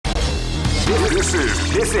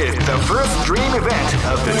This is the first dream event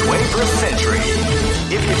of the 21st century.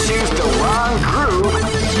 If you choose the wrong groove,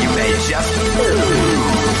 you may just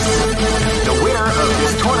lose. The winner of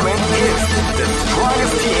this tournament is the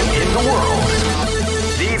strongest team in the world.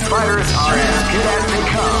 These fighters are as good as they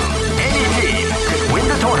come. Any team could win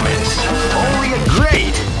the tournament. Only a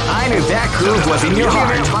great! I knew that groove was in your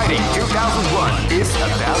heart. Fighting 2001 is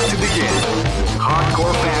about to begin.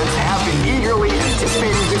 Hardcore fans have been eagerly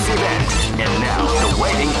anticipating this event, and now the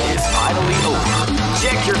waiting is finally over.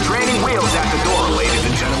 Check your training wheels at the door, ladies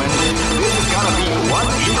and gentlemen. This is gonna be one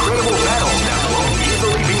incredible battle that won't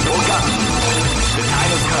easily be forgotten. The time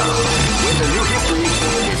has come when the new history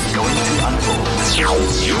is going to unfold.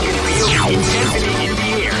 You can feel the intensity in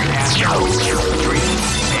the air as the hopes, dreams,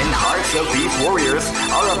 and hearts of these warriors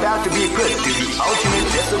are about to be put to the ultimate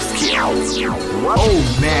test of skill. Oh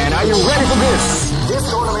man, are you ready for this? This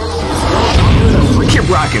tournament is keep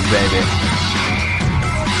rocking, baby.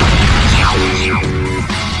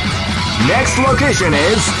 Next location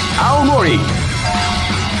is Aomori.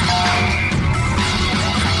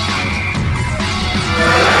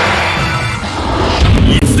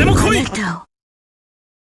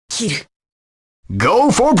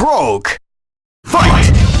 Go for broke. Fight!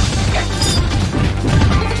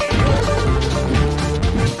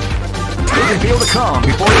 You can feel the calm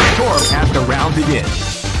before the storm as the round begins.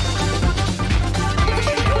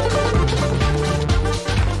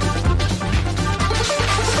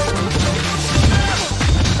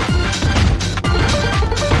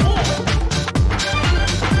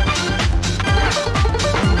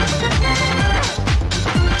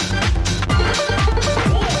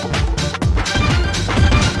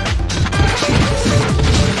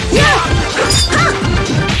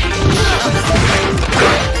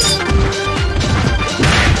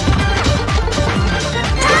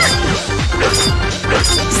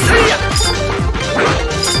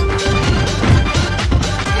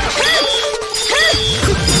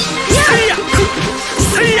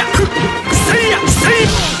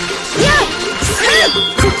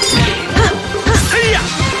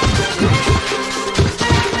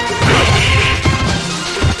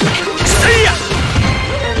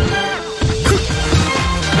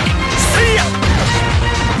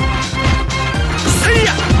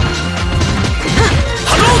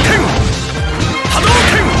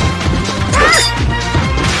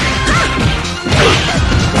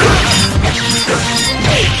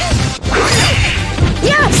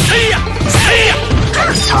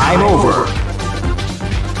 Time over.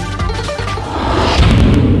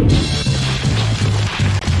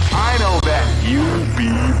 I know that you'll be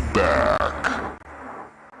back.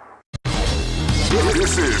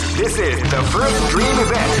 This is the first dream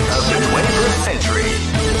event of the 21st century.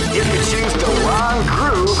 If you choose the wrong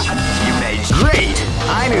groove, you may... Great!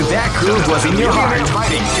 I knew that groove was in your heart.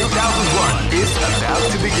 Fighting 2001 is about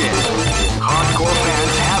to begin. Hardcore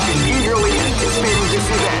fans have been eagerly anticipating this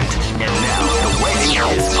event, and now the waiting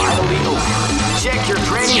is finally over. Check your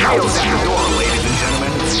training wheels at the door, ladies and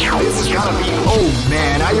gentlemen. This is gonna be... Oh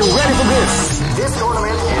man, are you ready for this? This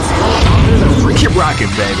tournament is held under the... Keep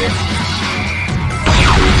rocking, baby.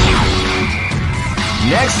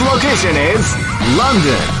 Next location is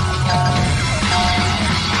London.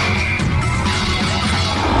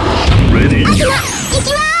 Ready?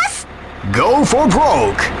 Go for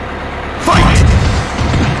broke. Fight!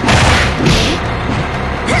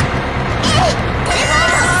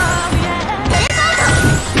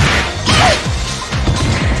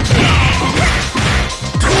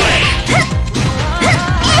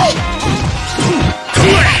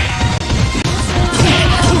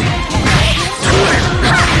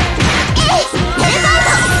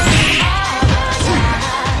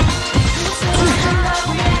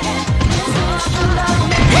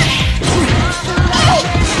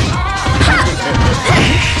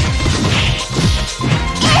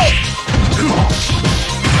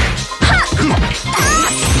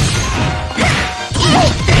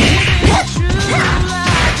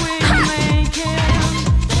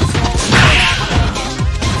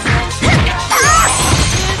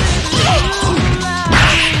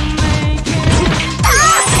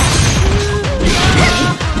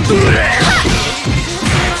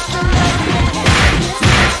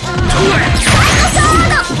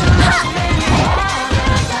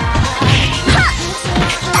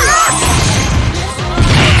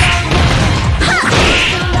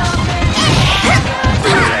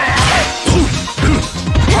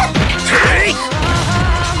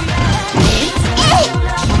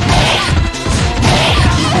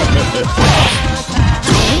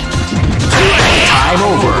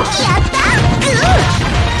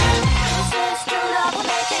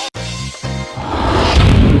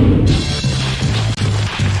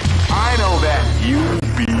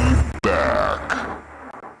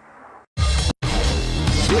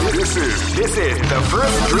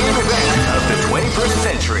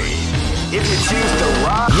 If you choose the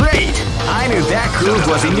wrong... Great! I knew that groove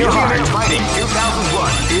was in your heart. Fighting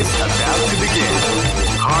 2001 is about to begin.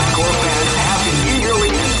 Hardcore fans have been eagerly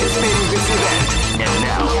anticipating this event, and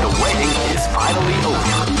now the waiting is finally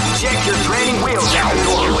over. Check your training wheels at the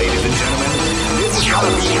door, ladies and gentlemen. This is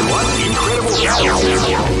gonna be one incredible battle.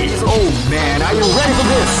 Oh man, are you ready for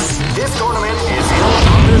this? This tournament is held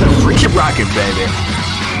under the free... Keep rocking, baby.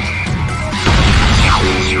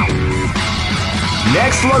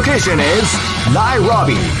 Next location is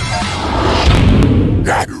Nairobi.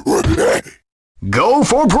 Go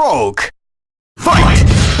for broke. Fight!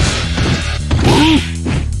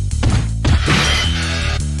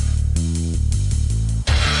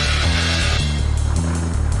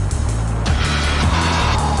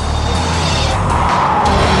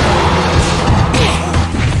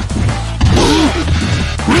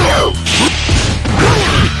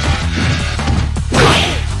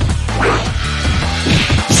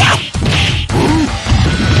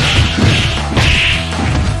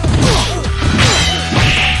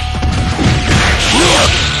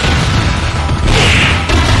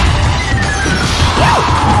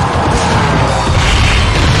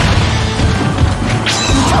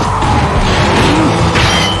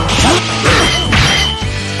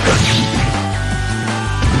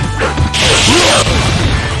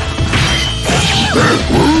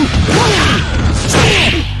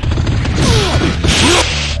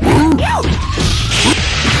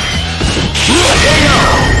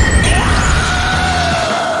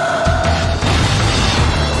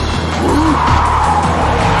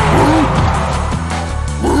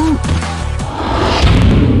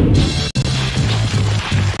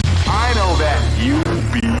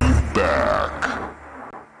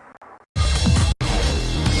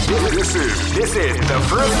 This is the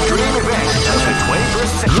first dream event of the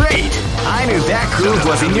 21st century. Great! I knew that groove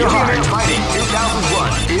was in your heart. Fighting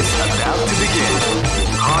 2001 is about to begin.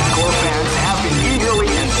 Hardcore fans have been eagerly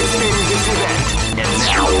anticipating this event, and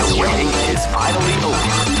now the waiting is finally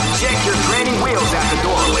over. Check your training wheels at the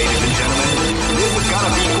door, ladies and gentlemen. This is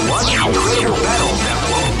gonna be one incredible battle that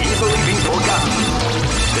won't easily be forgotten.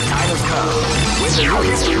 The time has come when the new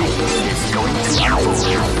history is going to unfold.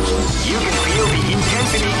 You can feel the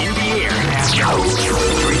intensity in the air as the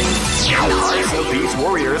dreams and hearts of these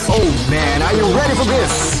warriors. Oh man, are you ready for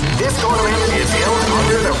this? This tournament is held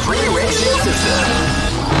under the free ratio system.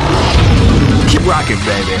 Keep rocking,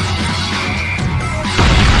 baby.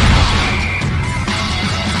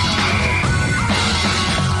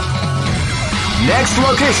 Next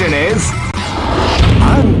location is...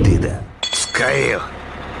 Antida. 使えよ。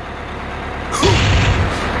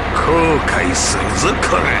後悔するぞ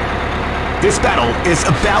これ。This battle is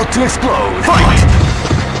about to explode. Fight!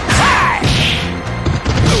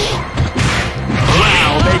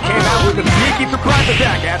 Wow, they came out with a sneaky surprise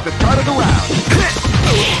attack at the start of the round.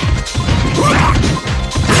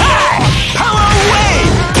 Power wave!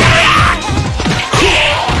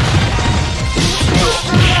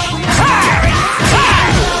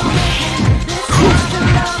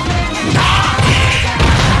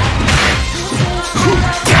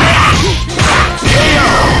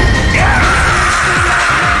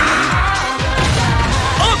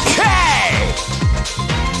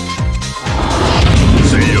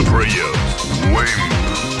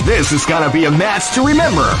 This is gonna be a match to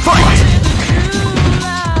remember. Fight!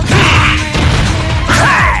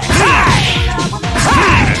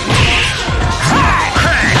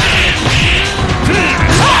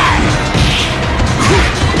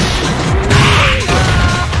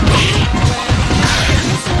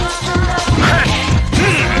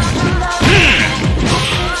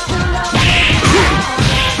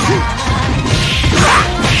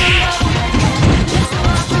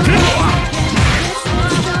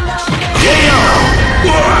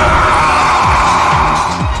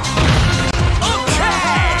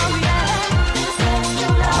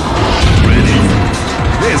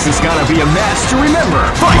 This is gonna be a match to remember.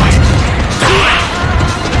 Fight!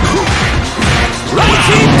 Right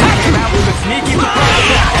team came out with a sneaky surprise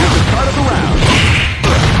attack at the start of the round.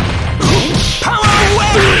 Power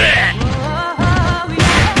wave!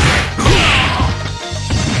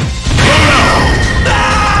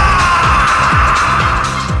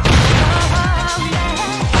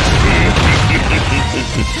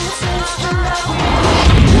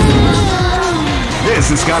 This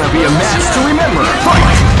is gonna be a match to remember.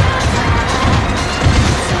 Fight!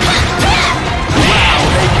 Wow,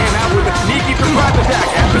 they came out with a sneaky surprise attack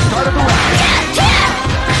at the start of the round.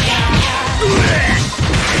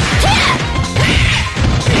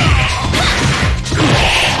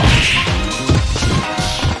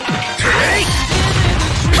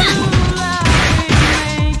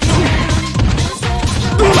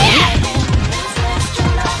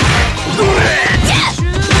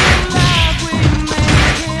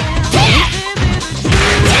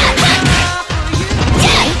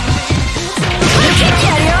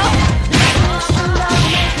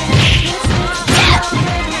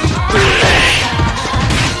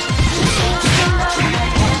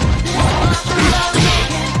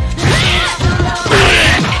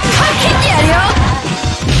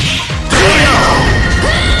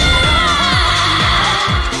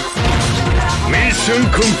 Mission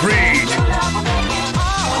complete! 手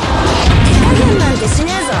加減なんてし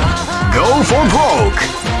ねえぞ。 Go for broke!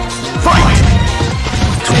 Fight!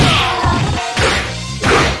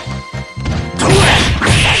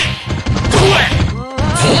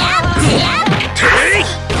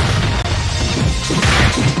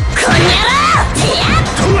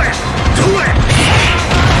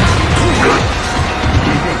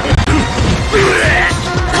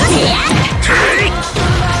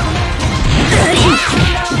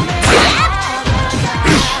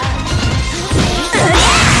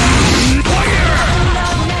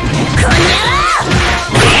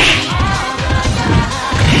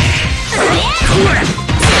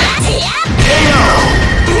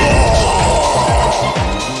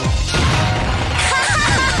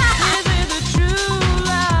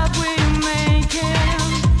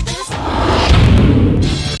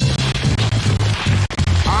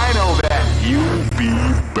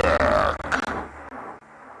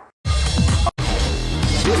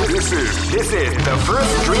 This is the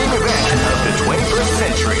first dream event of the 21st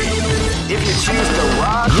century. If you choose the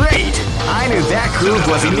wrong... Great! I knew that groove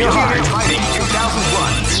was in your heart. Fighting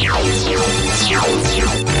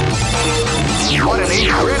 2001. What an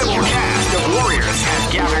incredible cast of warriors has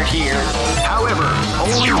gathered here. However,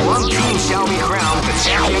 only one team shall be crowned the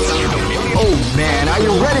champions of the million... Oh man, are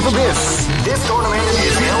you ready for this? This tournament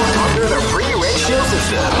is held under the free ratio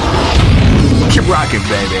system. Keep rocking,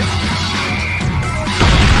 baby.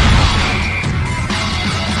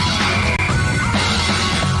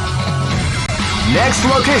 Next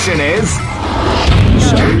location is...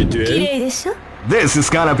 This is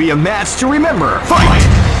gonna be a match to remember. Fight!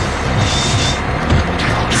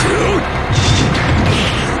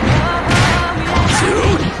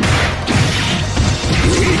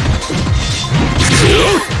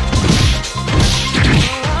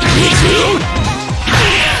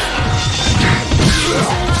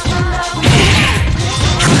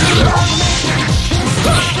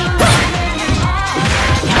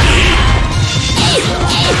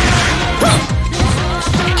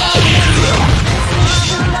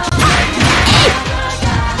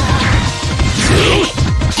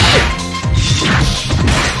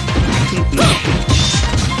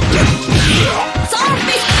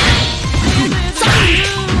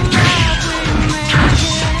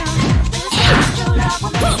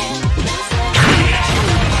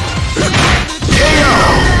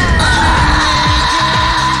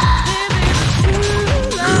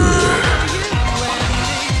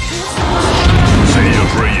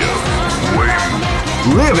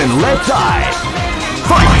 Live and let die!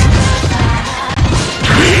 Fight!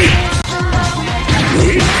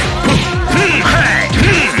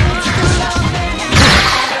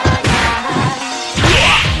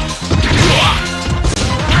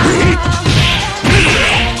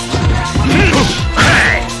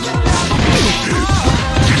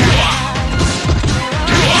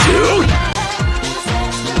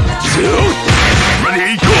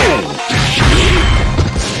 Ready, go!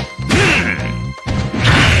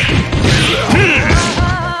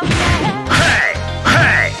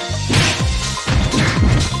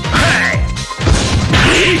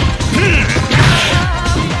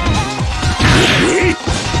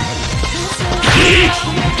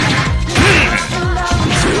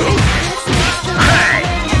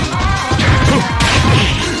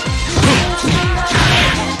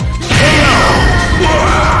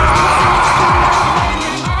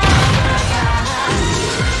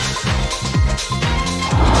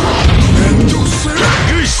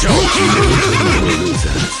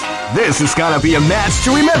 This is gonna be a match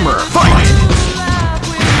to remember. Fight!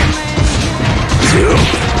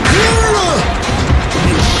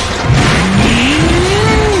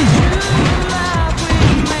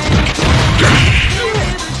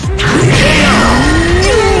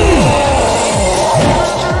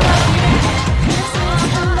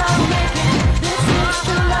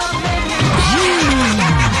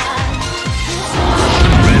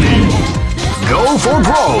 Ready? Go for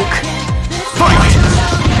broke! Fight!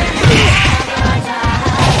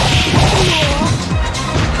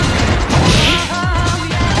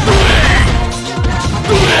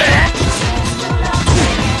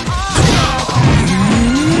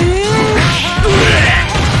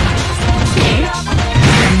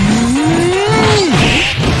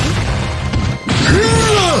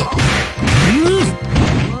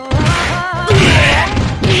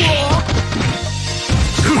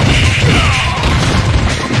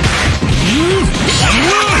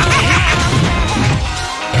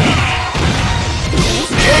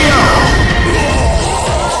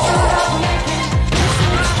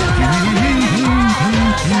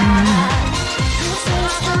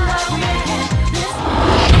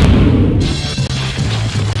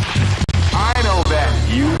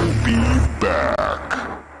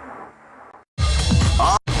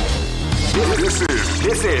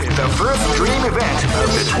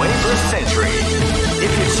 21st century. If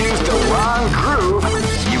you choose the wrong groove,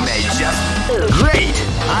 you may just... Great!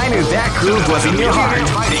 I knew that groove was in your heart.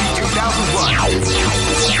 Fighting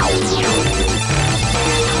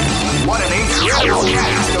 2001. What an incredible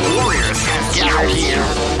cast of warriors has gathered here.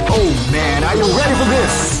 Oh man, are you ready for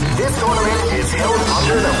this? This tournament is held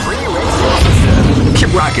under the free ratio system.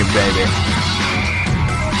 Keep rocking, baby.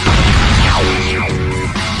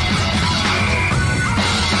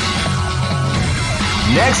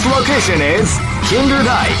 Next location is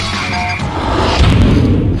Kinderdike.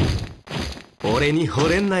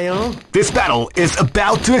 This battle is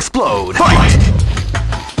about to explode. Fight!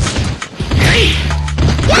 Hey!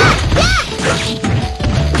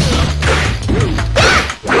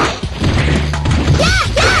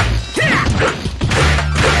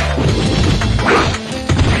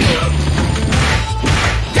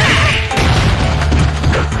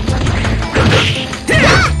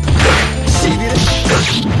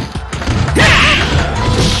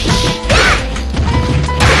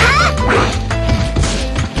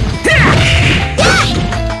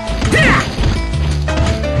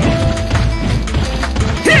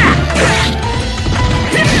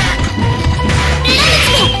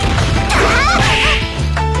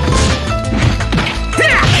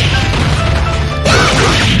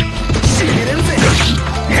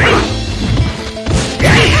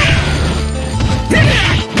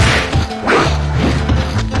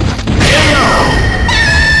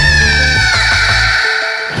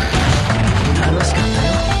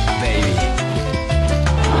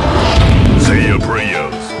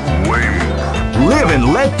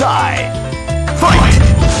 Let die! Fight!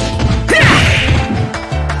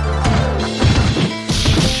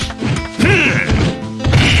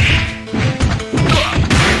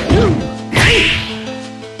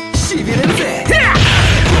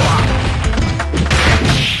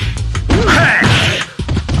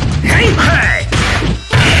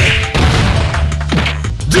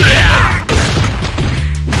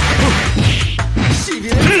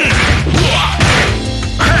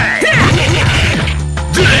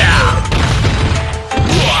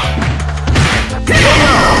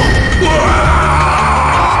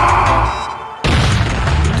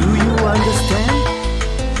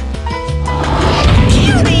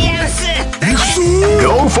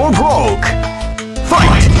 For broke.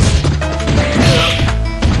 Fight!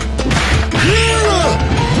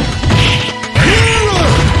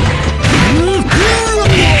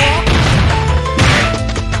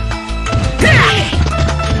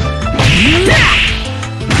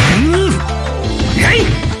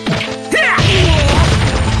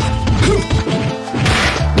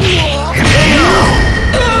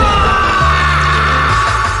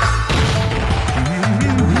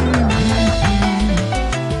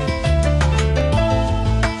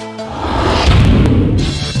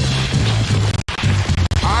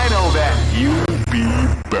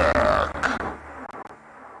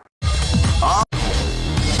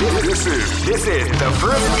 This is the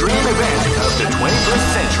first dream event of the 21st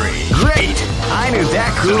century. Great! I knew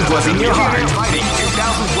that groove was in your heart. Fighting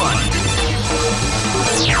 2001.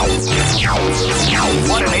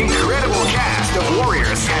 What an incredible cast of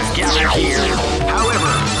warriors has gathered here.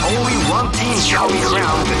 However, only one team shall be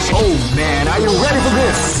crowned. Oh man, are you ready for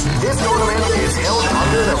this? This tournament is held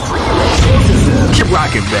under the free ratio system. Keep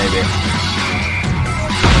rocking, baby.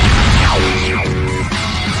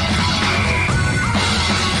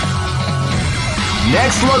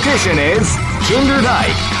 Next location is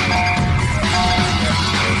Kinderdike.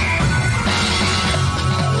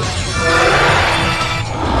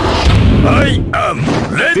 I am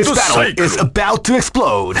Red This battle Cycle. is about to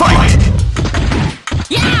explode. Fight!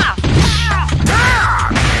 Yeah!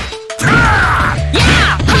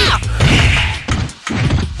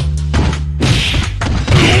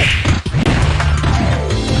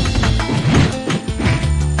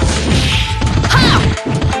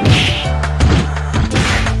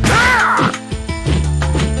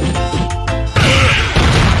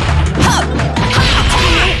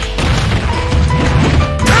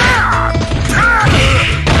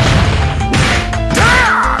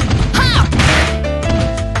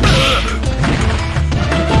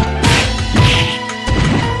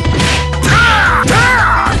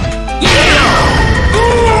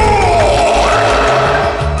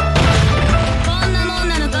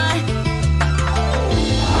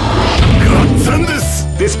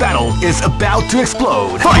 This battle is about to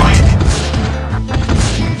explode. Fight!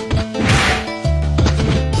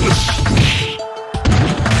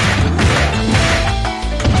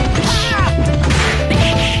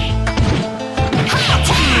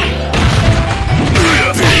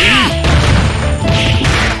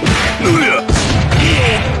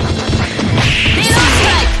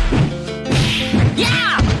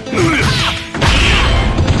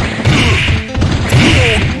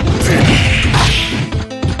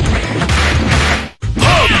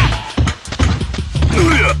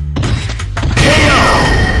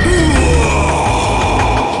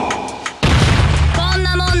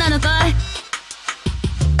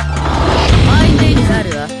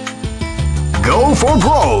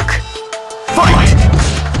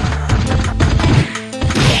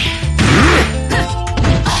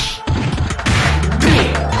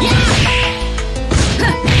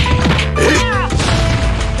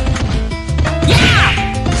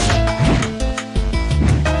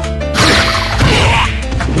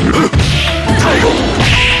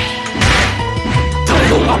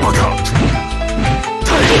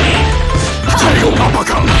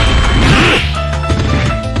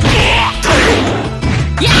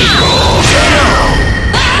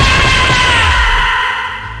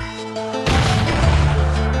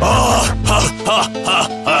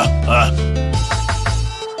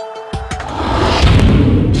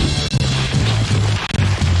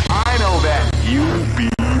 I know that you'll be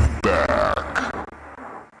back.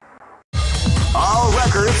 All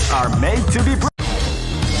records are made to be broken.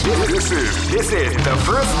 This is the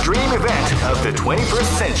first dream event of the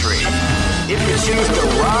 21st century. If you choose the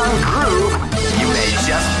wrong groove, you may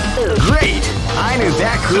just... Great! I knew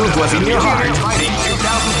that groove was in your heart. Fighting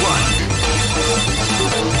 2001.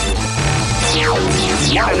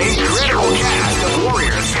 What an incredible cast of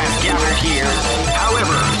warriors has gathered here.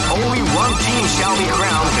 However, only one team shall be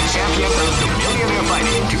crowned the champion of the Millionaire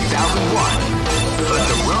Fighting 2001. But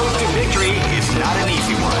the road to victory is not an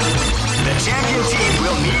easy one. The champion team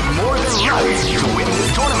will need more than luck to win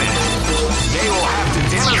this tournament. They will have to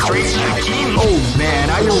demonstrate a keen... Oh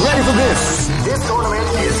man, are you ready for this? This tournament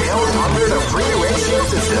is held under the free ratio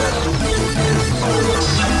system.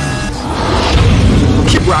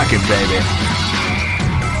 Keep rocking, baby.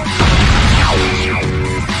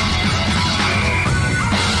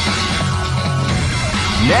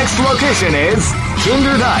 Next location is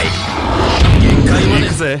Kinderdike.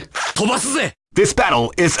 This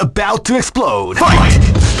battle is about to explode. Fight!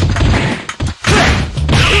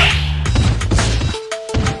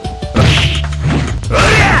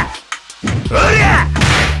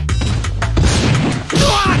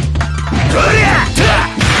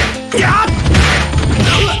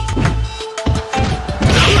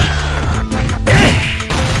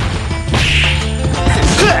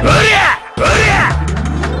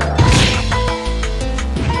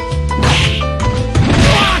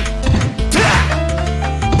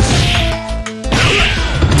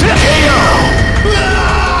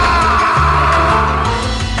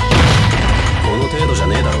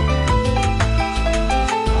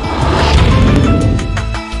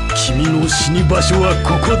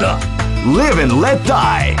 Live and let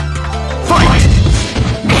die. Fight!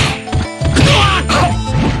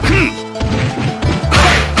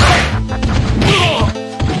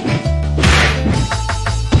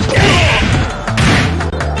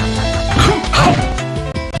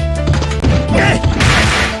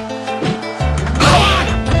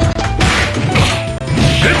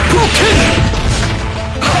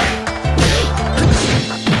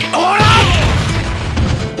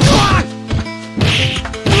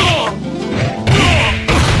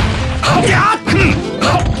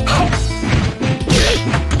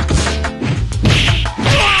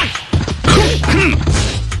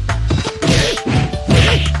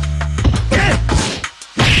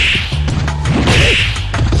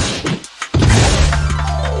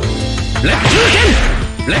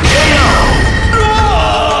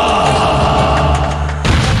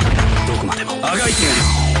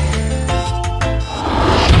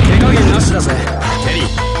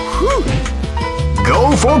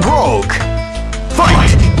 Go for broke.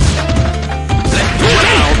 Fight!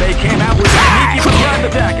 Well, they came out with a sneaky surprise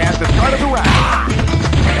attack at the start of the round.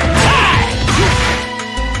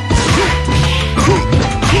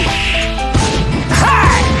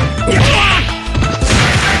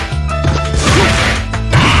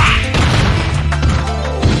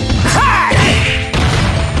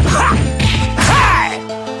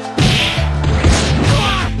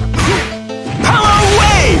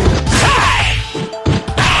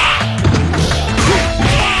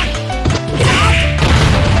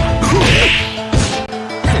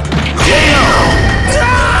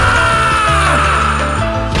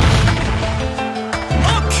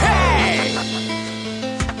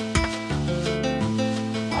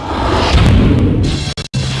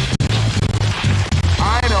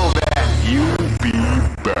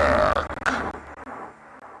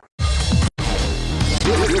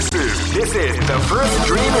 This is the first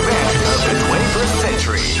dream event of the 21st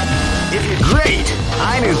century. If you great,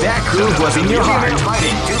 I knew that groove was in your heart.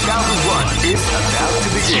 Fighting 2001 is about to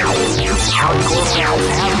begin. Hardcore fans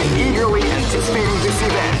have been eagerly anticipating this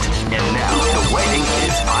event, and now the waiting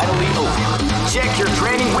is finally over. Check your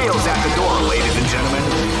training wheels at the door, ladies and gentlemen.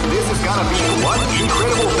 This is gonna be one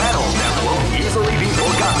incredible battle that won't easily be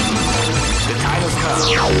forgotten. The time has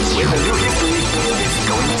come when the new history is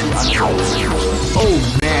going to unfold. Oh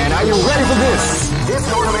man, are you ready for this? This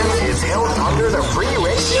tournament is held under the free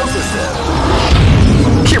ratio system.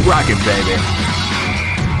 Keep rocking, baby.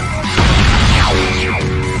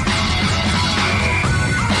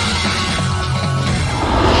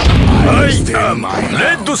 I am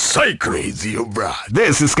Red Cycle.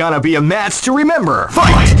 This is gonna be a match to remember.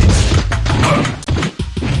 Fight!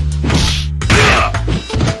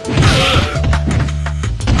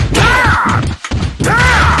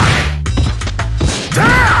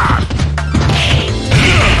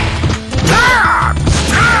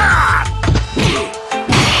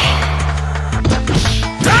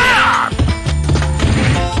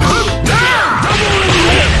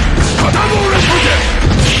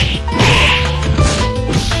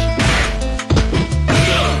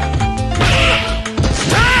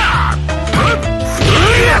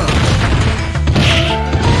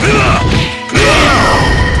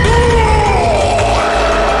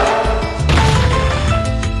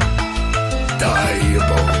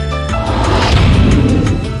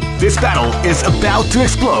 This battle is about to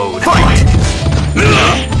explode. Fight!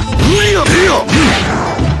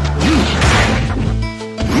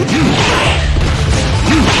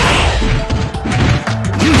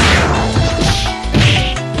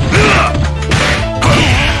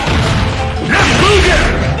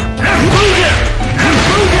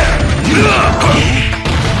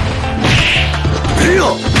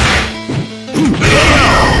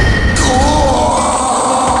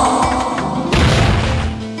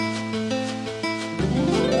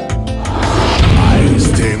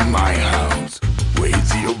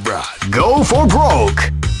 Go for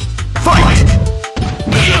broke! Fight!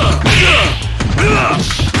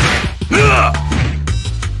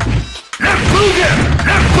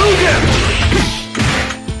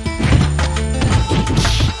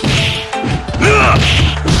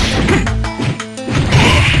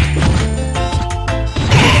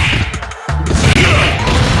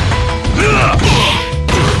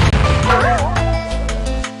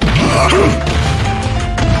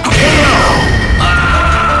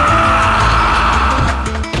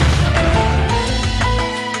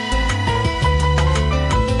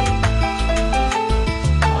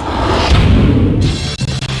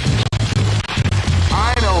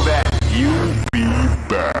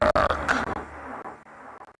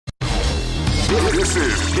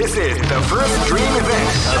 This is the first dream event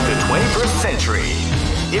of the 21st century.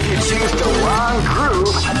 If you choose the wrong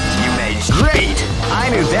groove, you may... Great! I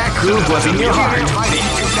knew that groove was in your heart. Fighting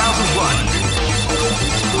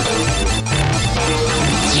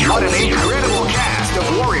 2001. What an incredible cast of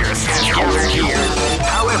warriors has gathered here.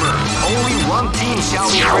 However, only one team shall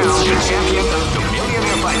be crowned the champion of the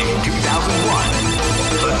Millionaire Fighting 2001.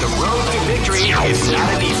 But the road to victory is not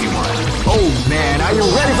an easy one. Oh man, are you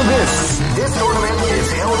ready for this? This tournament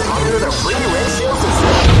is held under the free ratio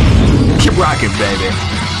system. Keep rocking, baby.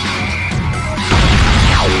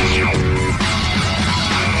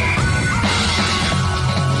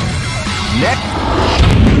 Next.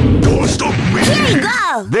 Here we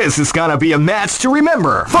go! This is gonna be a match to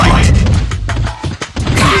remember. Fight!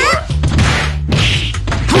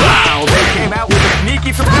 Wow, they came out with a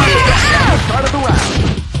sneaky surprise at the start of the round.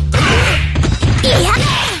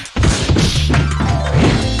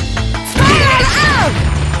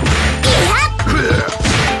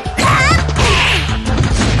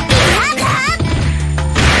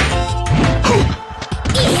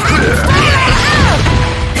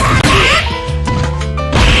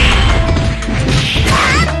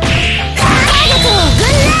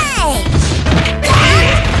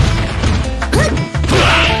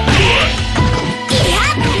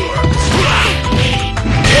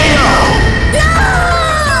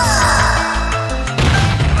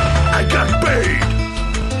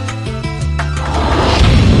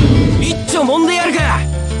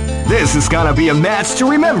 This is gonna be a match to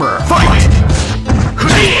remember. Fight!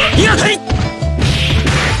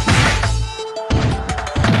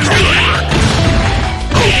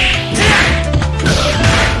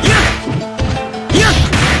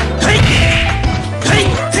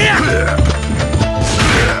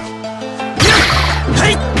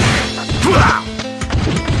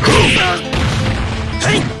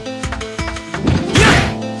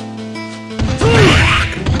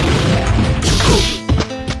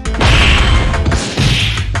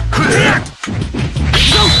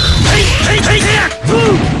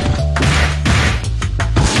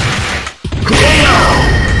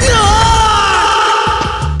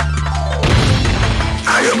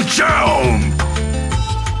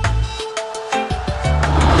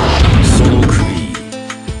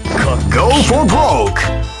 Go for broke!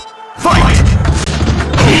 Fight!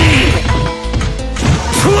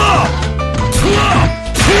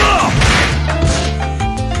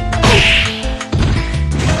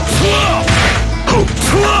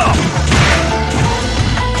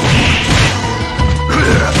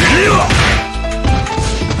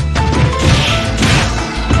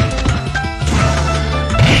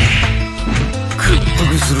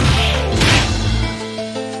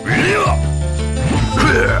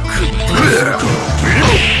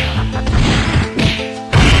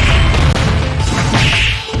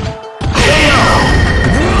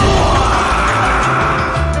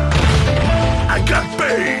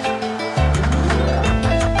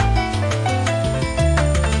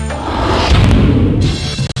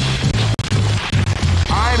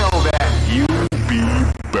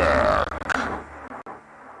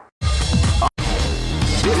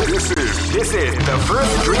 This is the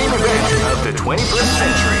first dream event of the 21st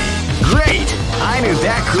century. Great! I knew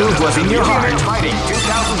that groove was in your heart. Fighting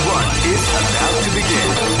 2001 is about to begin.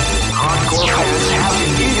 Hardcore fans have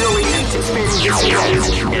been eagerly anticipating this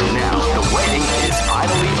event, and now the waiting is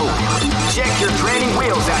finally over.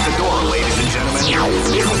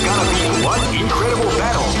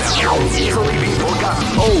 easily be forgotten.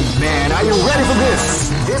 Oh man, are you ready for this?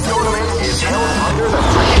 This tournament is held under the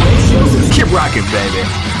free ratio system. Keep rocking, baby.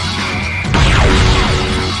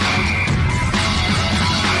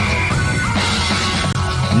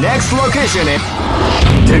 Next location is...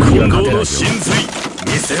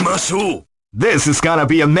 This is gonna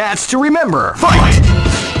be a match to remember. Fight!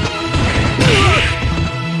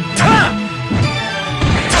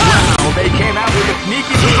 Wow, they came out with a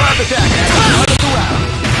sneaky surprise attack at the start of the round.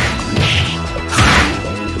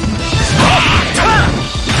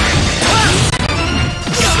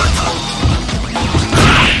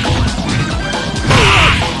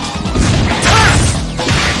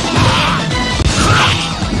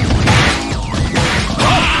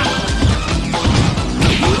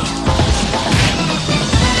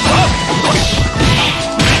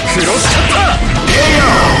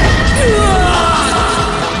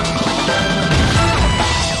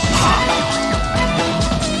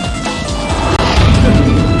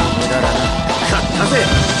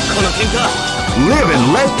 Live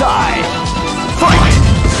and let die. Fight!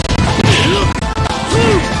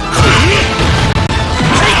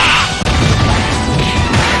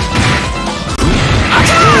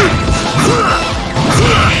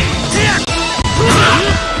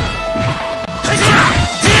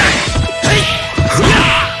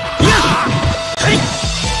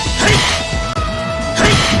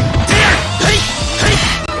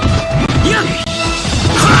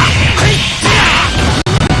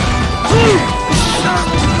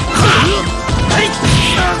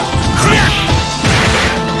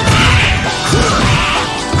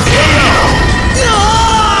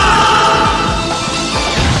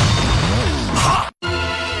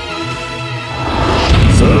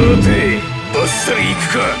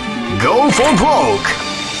 Go for broke!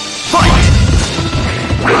 Fight!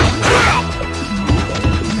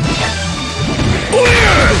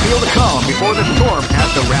 Feel the calm before the storm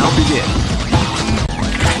as the round begins.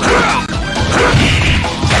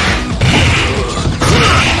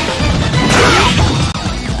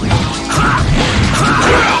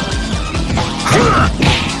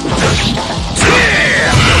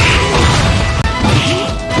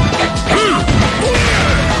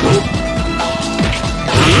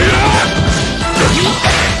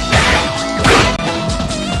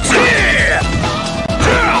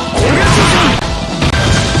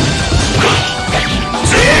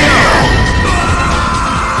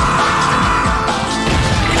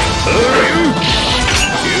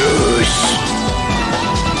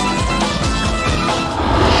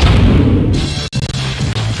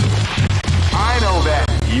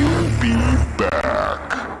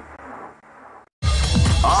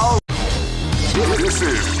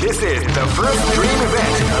 This is the first dream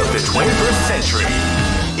event of the 21st century.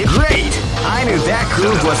 Great! I knew that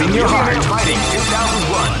groove was in your heart. Fighting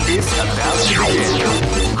 2001 is about to begin.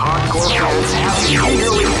 Hardcore fans have been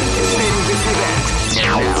eagerly anticipating this event.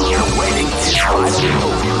 Now the waiting is finally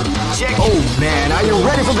over. Check. Oh man, are you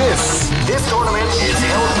ready for this? This tournament is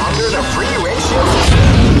held under the free ratio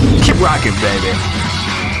system. Keep rocking, baby.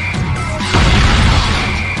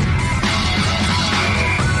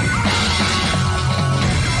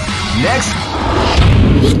 Next.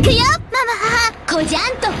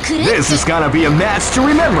 This is gonna be a match to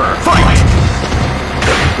remember. Fight!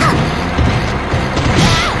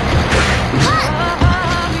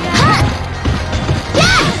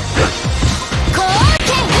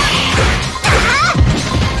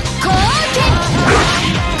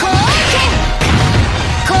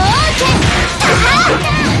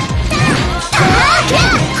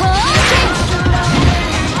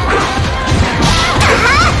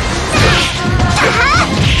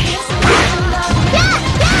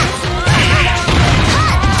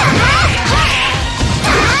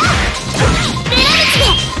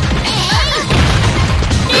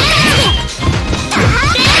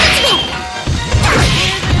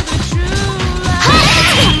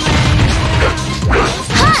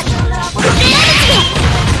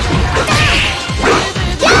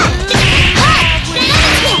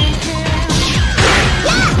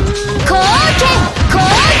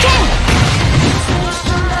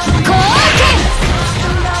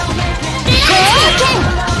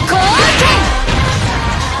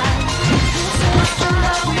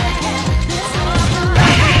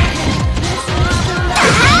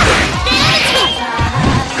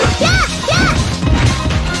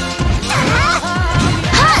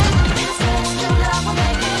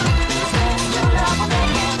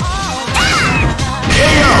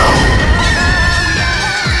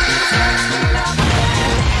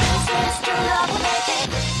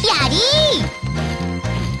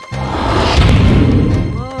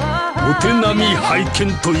 並み拝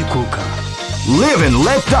見といこうか。 Live and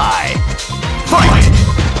let die. Fight!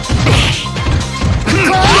 They came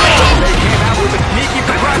out with a sneaky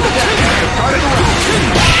surprise attack at the start of the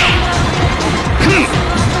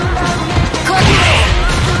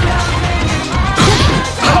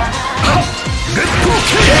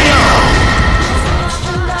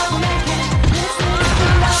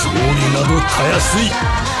勝利などたやすい。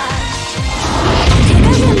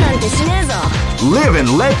 Live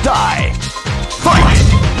and let die. Fight!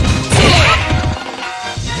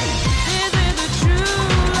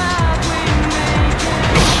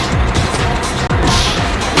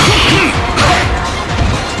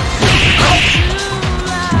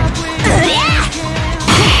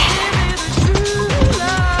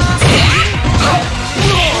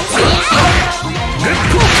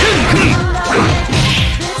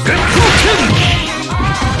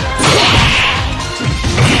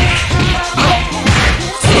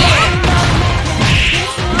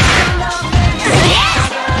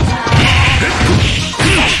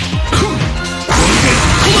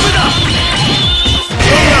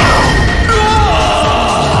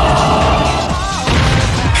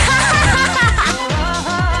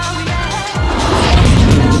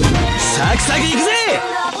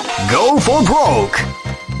 Go for broke.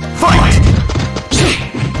 Fight!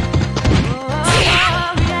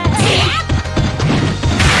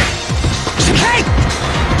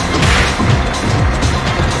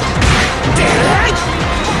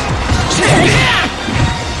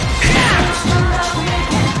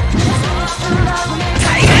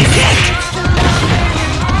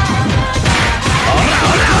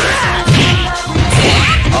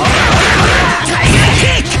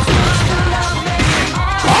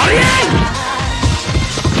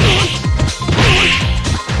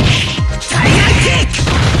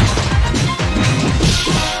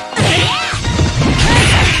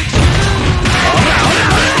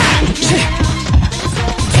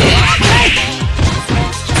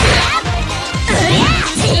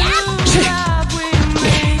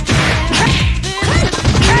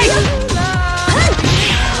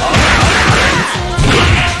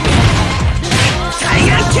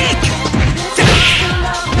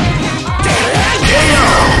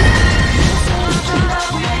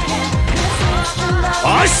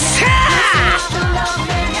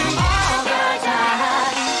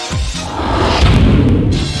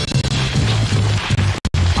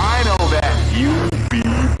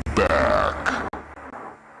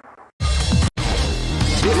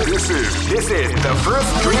 This is the first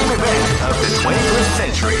dream event of the 21st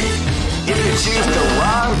century. If you choose the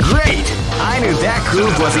wrong, great! I knew that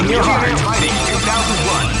groove was in your heart. Fighting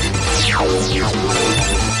 2001.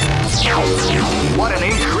 What an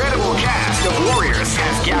incredible cast of warriors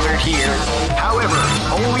has gathered here. However,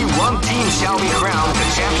 only one team shall be crowned the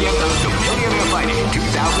champion of the Millionaire Fighting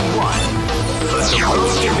 2001. But the road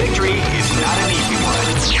to victory is not an easy one.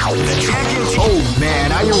 The champion team... Oh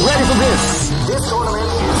man, are you ready for this? This tournament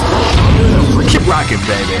is... Keep rocking,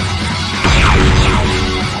 baby.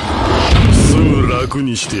 すぐ楽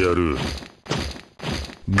にしてやる。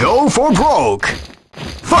 Go for broke.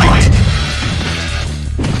 Fight!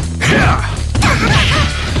 Yeah!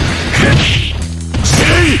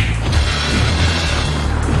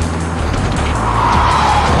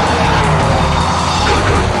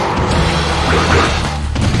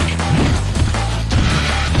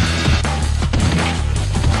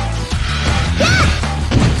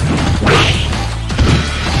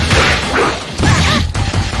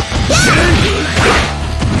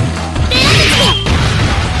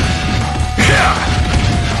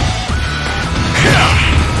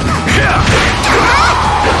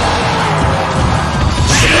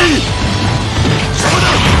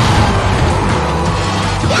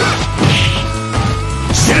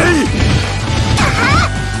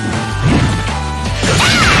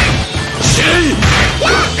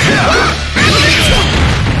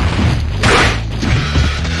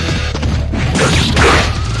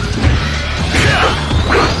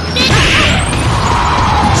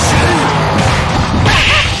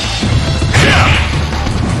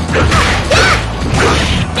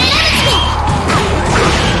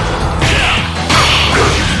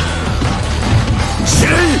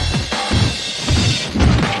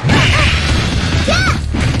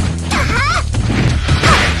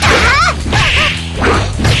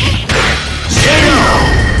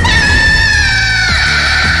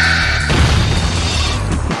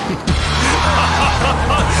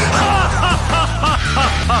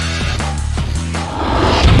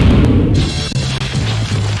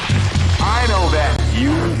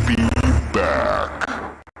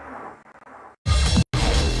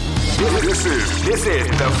 This is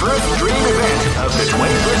the first dream event of the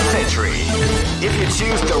 21st century. If you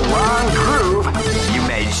choose the wrong groove, you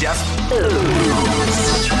may just lose.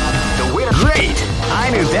 The winner. Great!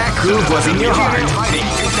 I knew that groove was in your heart. Fighting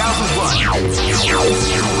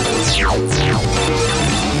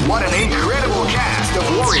 2001. What an incredible cast of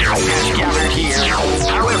warriors has gathered here.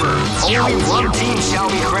 However, only one team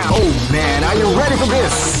shall be crowned. Oh man, are you ready for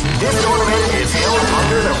this? This tournament is held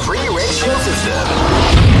under the free ratio system.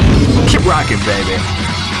 Keep rocking, baby.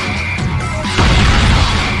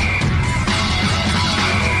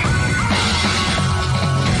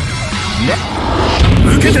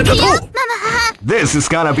 This is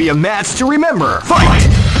gonna be a match to remember. Fight!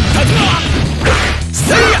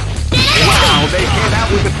 Wow, they came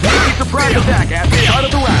out with a sneaky surprise attack at the start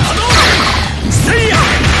of the round.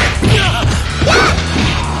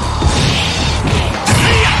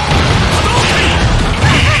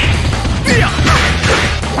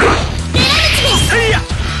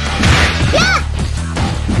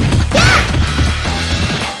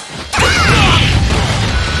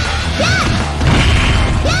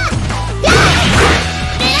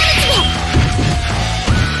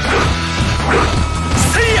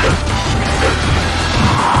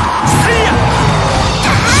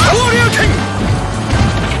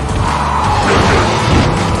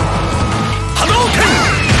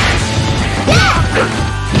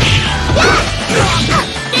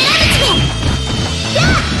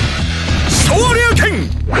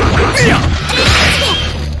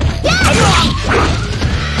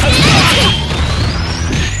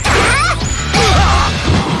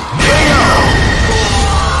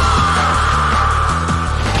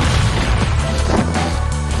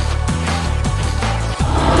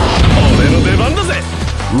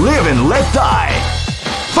 Live and let die.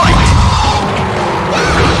 Fight!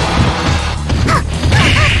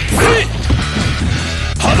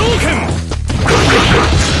 Hadouken!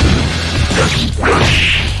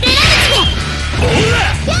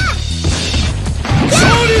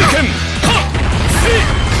 Shoryuken!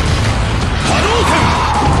 Hadouken!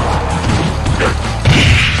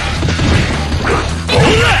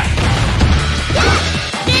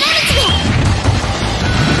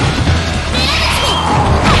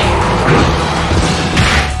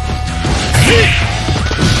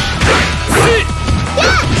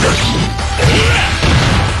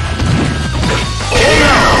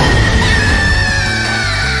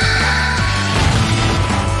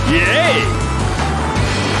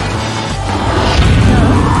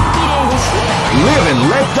 Live and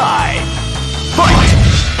let die. Fight!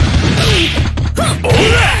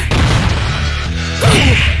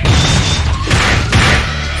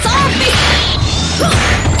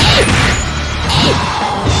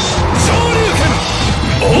 Shoryuken!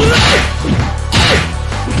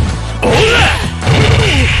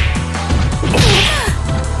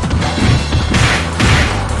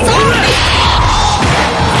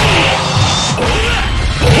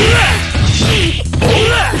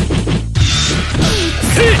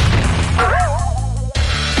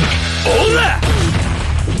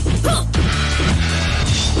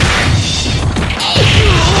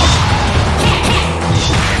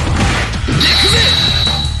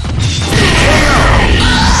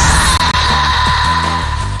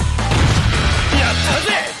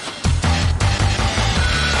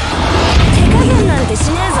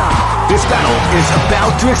 This battle is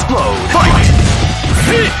about to explode. Fight!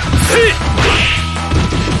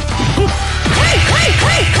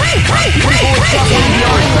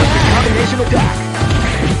 Combination attack.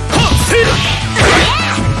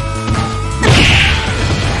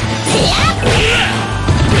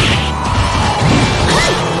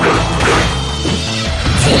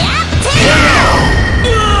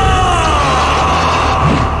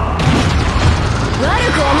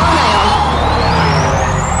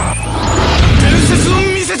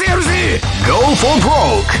 Go for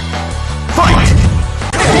broke! Fight!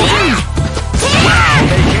 Wow,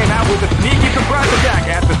 they came out with a sneaky surprise attack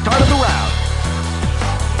at the start of the round.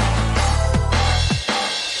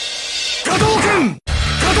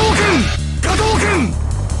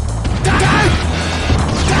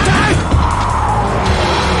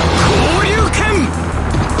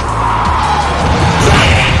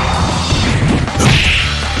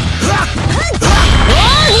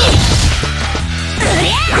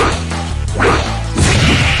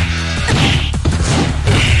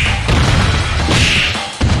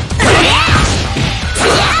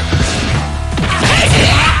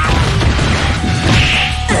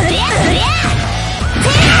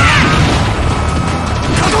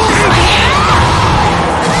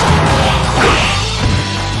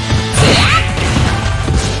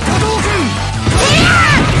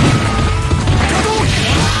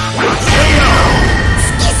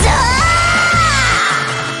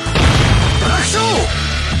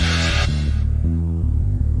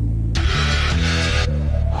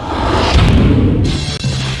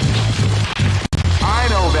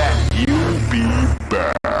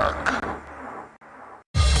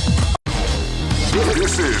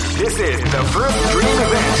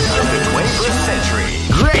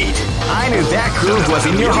 knew that groove was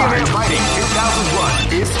in your heart. Fighting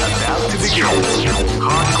 2001 is about to begin.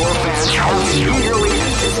 Hardcore fans have been eagerly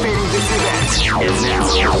anticipating this event, and now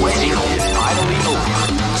the waiting is finally over.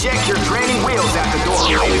 Check your training wheels at the door,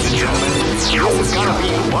 ladies and gentlemen. This is gonna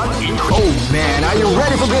be one incredible. Oh man, are you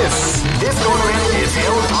ready for this? This tournament is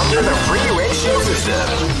held under the free ratio system.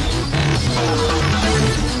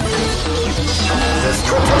 The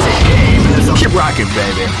strategic game is a... Keep rocking,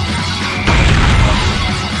 baby.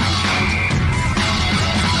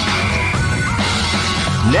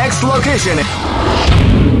 Next location.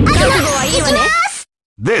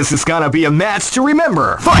 This is gonna be a match to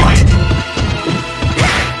remember. Fight!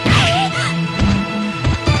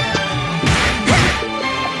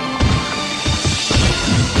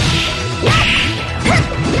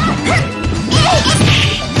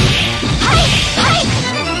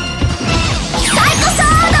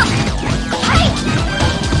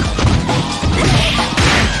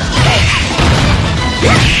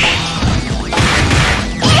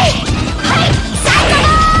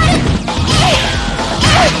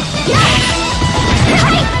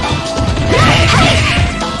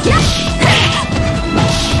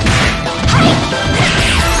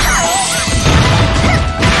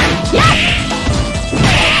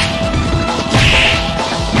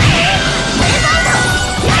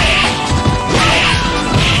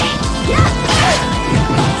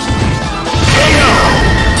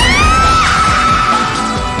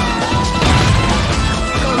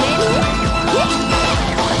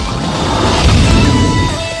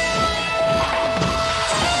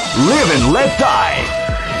 Live and let die.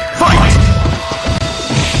 Fight!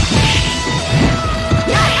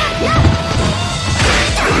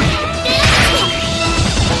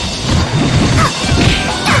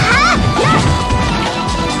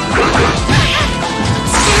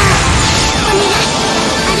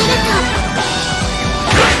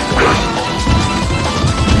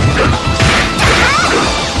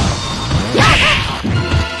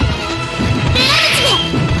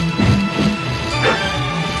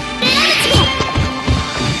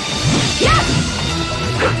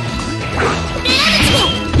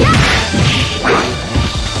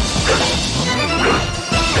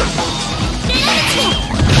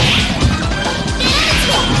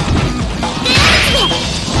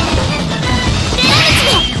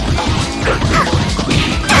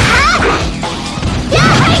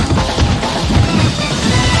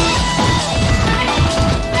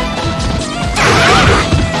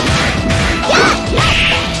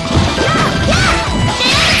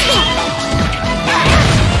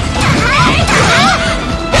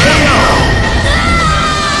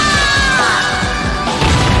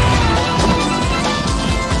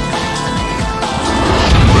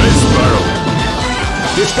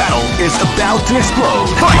 This battle is about to explode.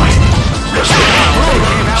 Fight! Came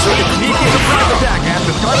out with a sneaky surprise attack at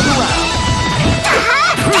the start of the round.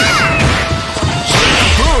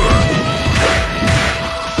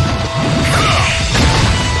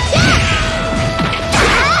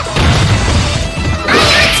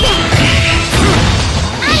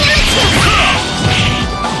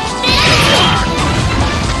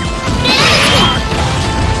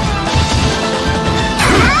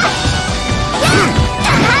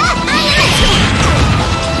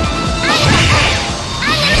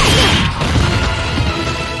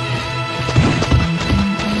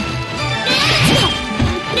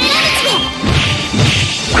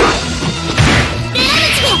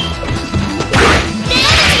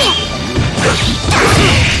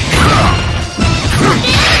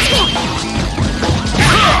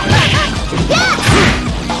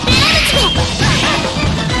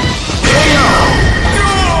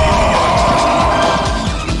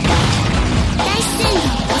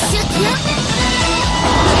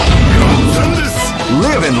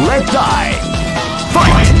 Live and let die.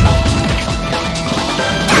 Fight!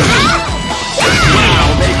 Wow,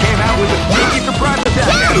 they came out with a sneaky surprise attack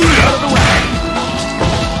at the start of the round.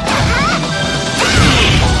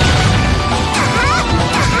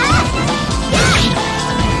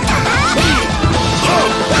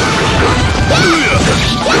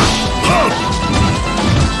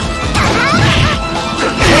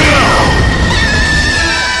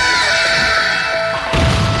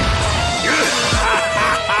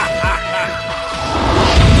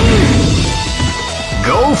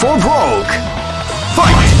 Go for broke!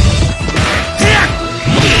 Fight!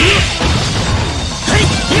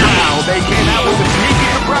 Now they came out with a sneaky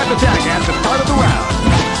surprise attack at the start of the round.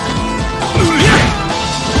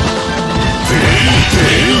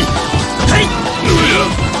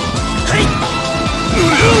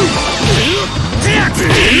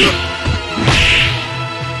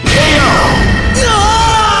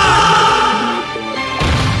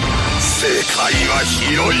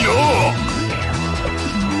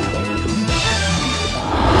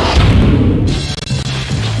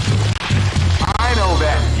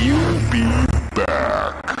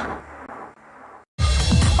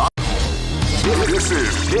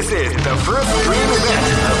 This is the first dream event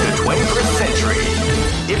of the 21st century.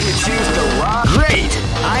 If you choose the wrong... Great!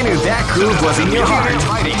 I knew that groove was in your heart.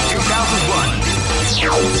 Fighting 2001.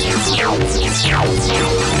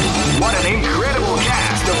 What an incredible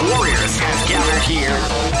cast of warriors has gathered here.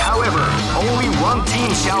 However, only one team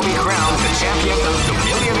shall be crowned the champion of the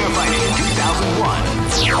Millionaire Fighting 2001.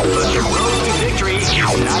 But the road to victory is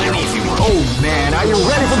not an easy one. Oh man, are you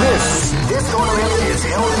ready for this? This tournament is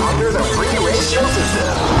held under the free ratio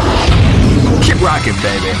system. Keep rocking,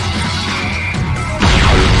 baby.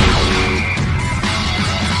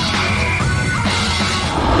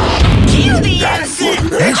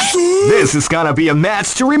 This is gonna be a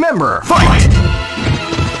match to remember. Fight!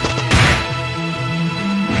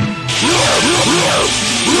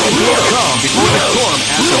 Calm before the storm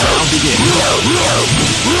as the round begins.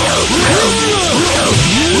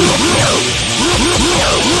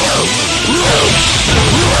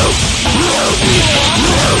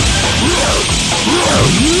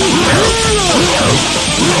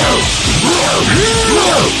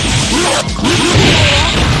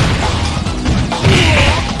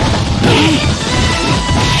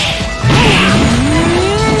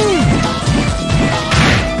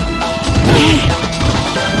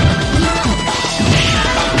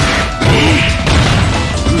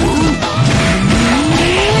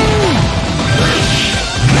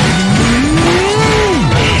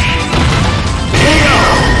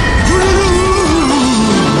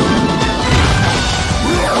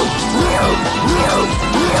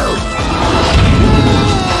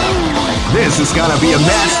 This is gonna be a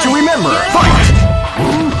match to remember. Fight!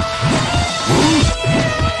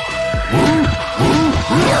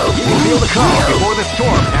 You can feel the calm before the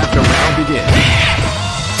storm as the round begins.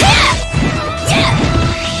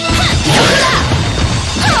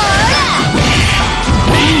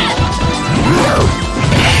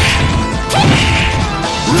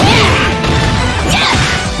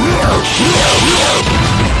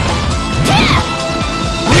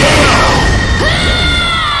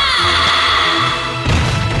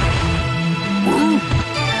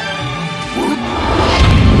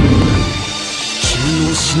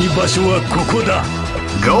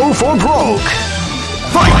 Go for broke!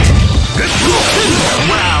 Fight!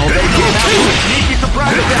 Wow, they came out with a sneaky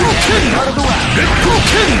surprise attack at the start of the round. Get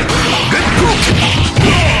broken! Get broken!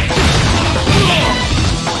 Get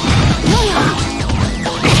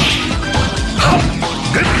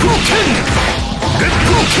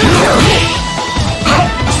broken! Get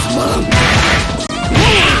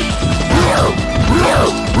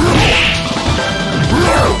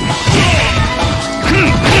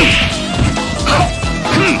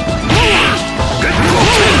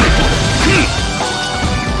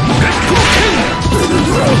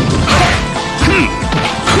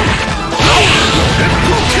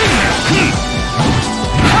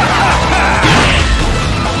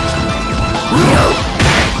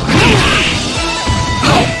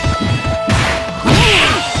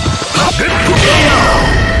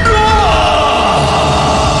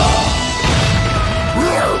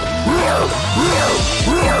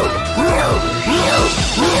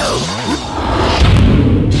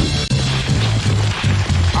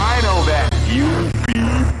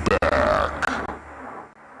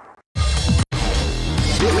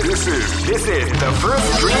This is the first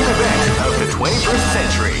dream event of the 21st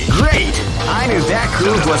century. Great! I knew that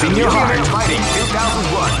groove was in your heart. Fighting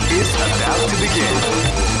 2001 is about to begin.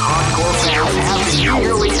 Hardcore fans have been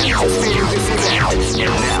eagerly anticipating this event,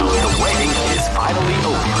 and now the waiting is finally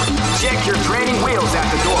over. Check your training wheels at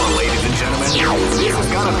the door, ladies and gentlemen. This is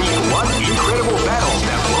gonna be one incredible battle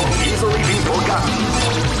that won't easily be forgotten.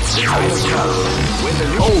 The time has come. With the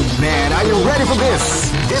new... Oh man, are you ready for this?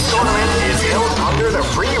 This tournament is held under the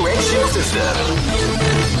free ratio system.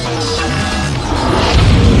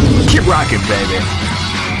 Keep rocking, baby.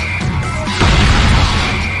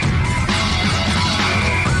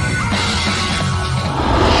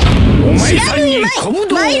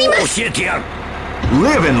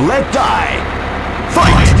 Live and let die.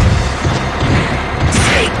 Fight!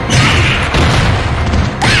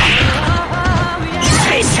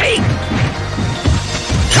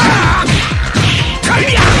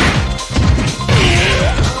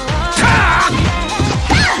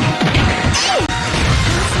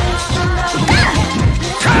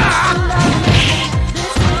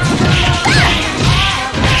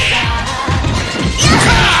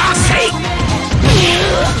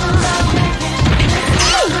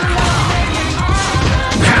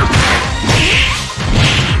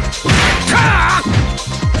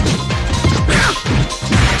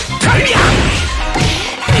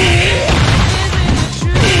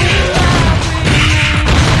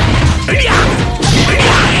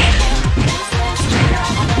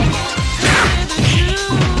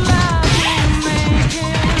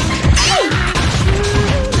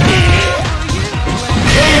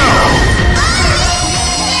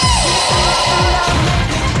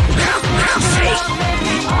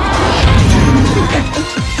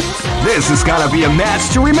 is gonna be a match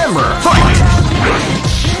to remember. Fight!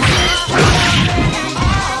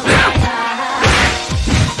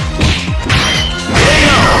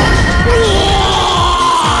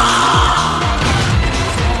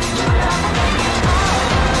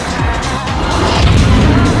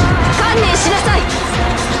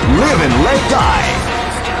 Live and let die.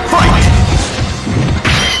 Fight!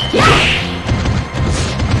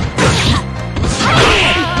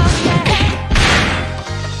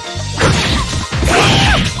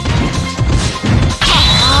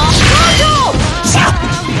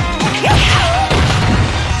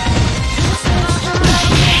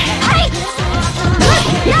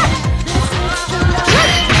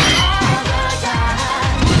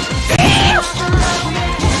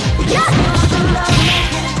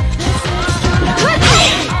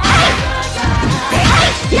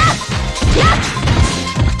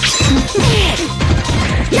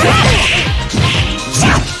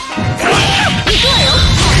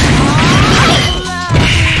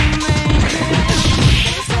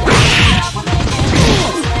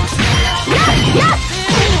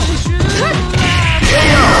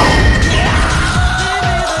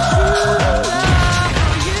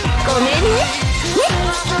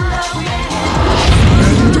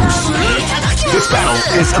 This battle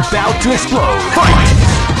is about to explode. Fight!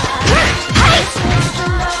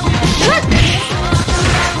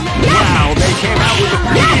 Wow, they came out with a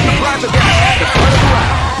private attack at the front of the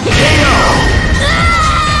round. KO!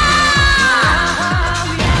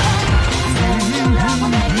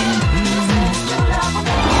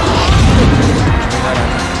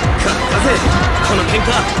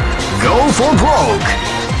 Go for broke.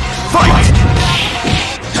 Fight!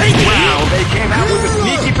 Wow, they came out with a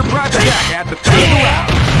sneaky surprise attack at the top of the round.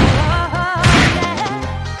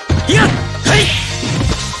 Yeah! Hey!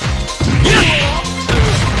 Yeah!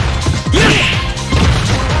 Yeah! Yeah!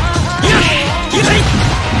 Yeah!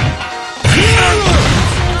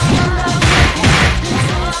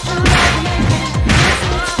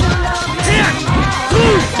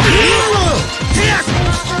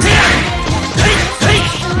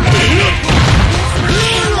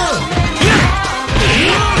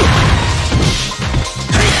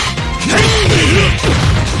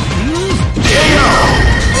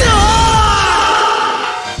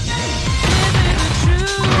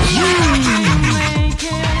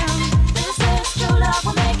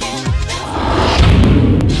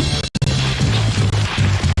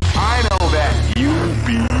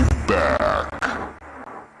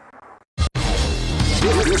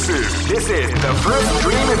 This is the first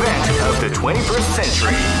dream event of the 21st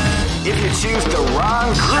century. If you choose the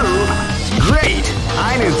wrong groove, great!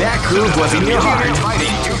 I knew that groove was in your heart.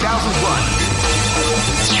 Fighting 2001.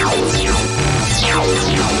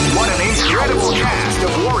 What an incredible cast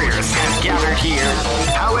of warriors has gathered here.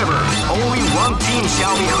 However, only one team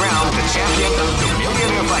shall be crowned the champion of the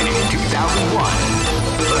Millionaire Fighting 2001.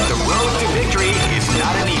 But the road to victory is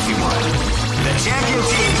not an easy one. The champion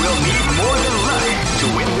team will need more than luck to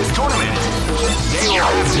win this tournament. They will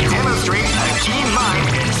have to demonstrate a keen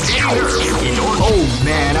mind and steady nerves in order. Oh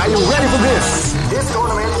man, are you ready for this? This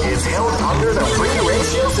tournament is held under the free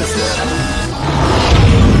ratio system.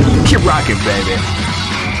 Keep rocking, baby.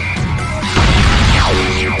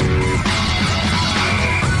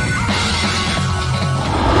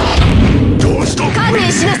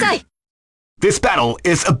 This battle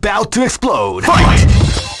is about to explode. Fight!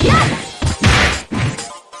 Yeah!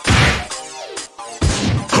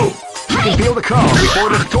 You can feel the calm before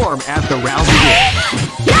the storm as the round begins.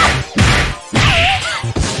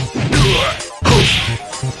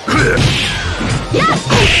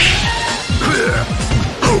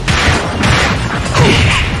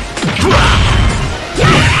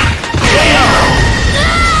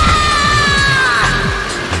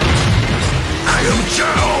 I am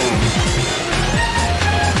down.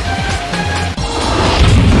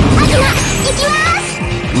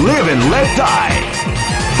 Live and let die.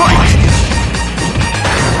 Fight!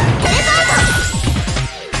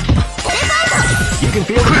 You can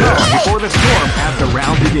feel the calm before the storm as the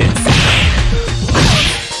round begins.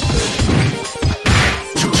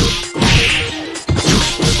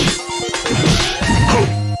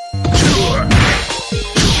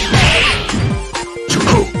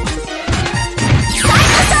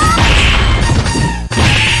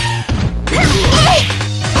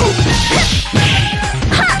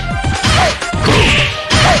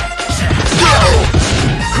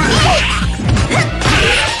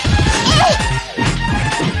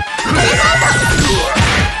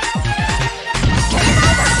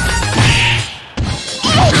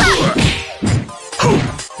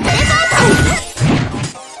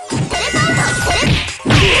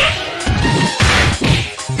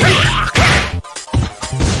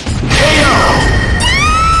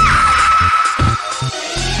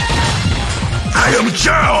 I am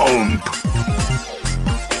jump!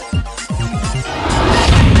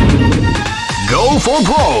 Go for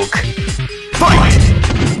broke! Fight!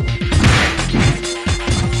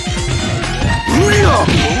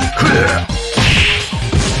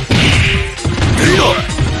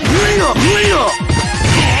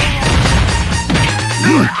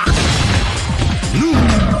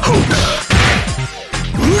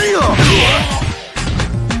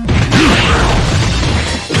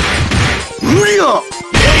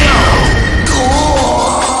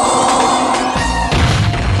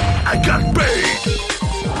 I got bait!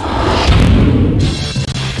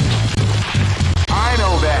 I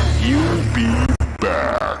know that You'll be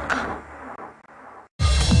back.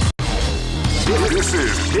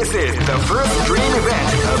 This is the first dream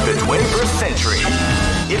event of the 21st century.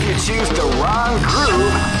 If you choose the wrong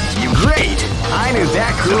groove, you great! I knew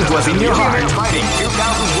that groove was in your heart. Fighting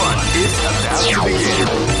 2001 is about to begin.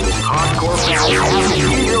 Hardcore fans have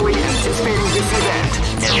been eagerly anticipating this event,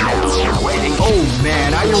 and now they're waiting. Oh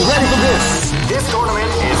man, are you ready for this? This tournament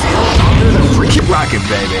is held under the free. Keep rocking,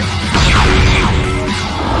 baby.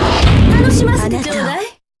 楽しませてちょうだい。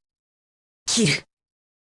切る。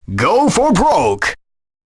 Go for broke!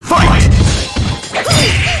 Fight!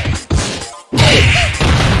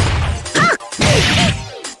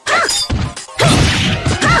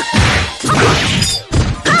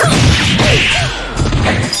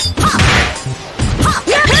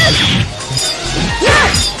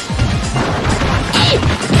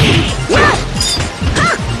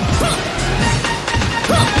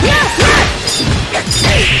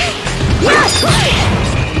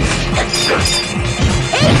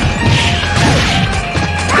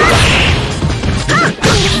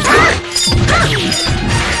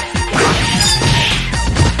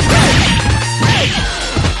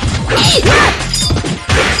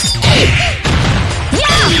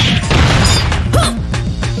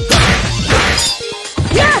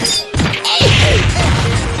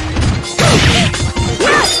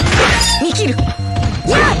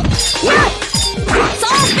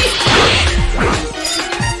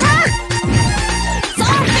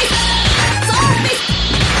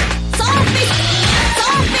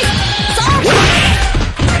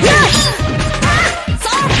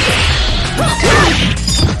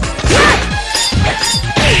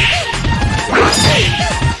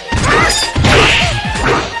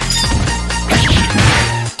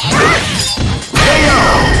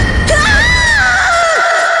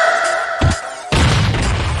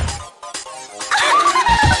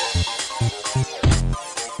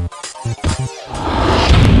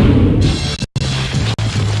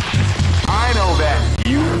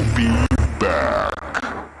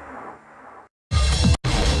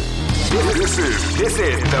 This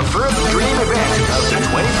is the first dream event of the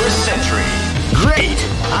 21st century. Great!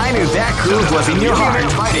 I knew that groove was in your heart.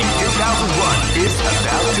 Fighting 2001 is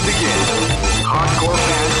about to begin. Hardcore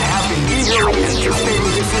fans have been eagerly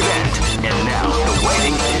anticipating this event, and now the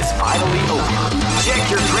waiting is finally over. Check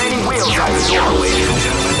your training wheels out the door, ladies and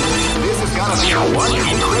gentlemen. This is gonna be one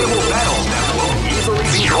incredible battle that won't easily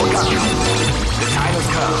be forgotten. The time has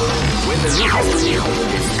come when the new history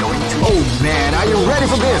is going to... Oh man, are you ready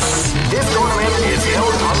for this? This tournament is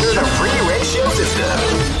held under the free ratio system.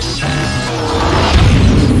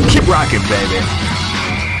 Keep rocking, baby.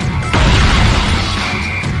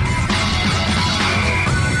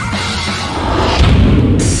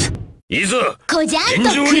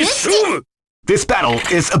 This battle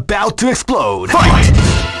is about to explode. Fight!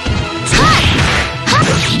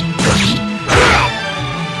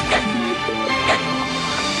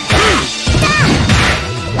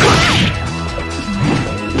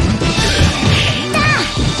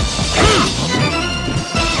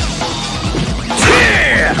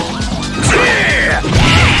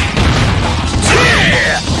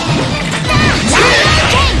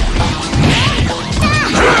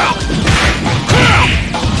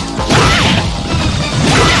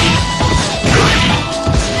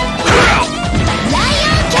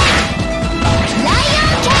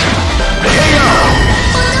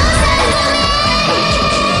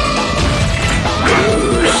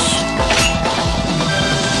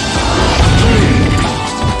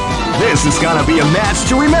 This is gonna be a match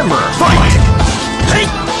to remember. Fight!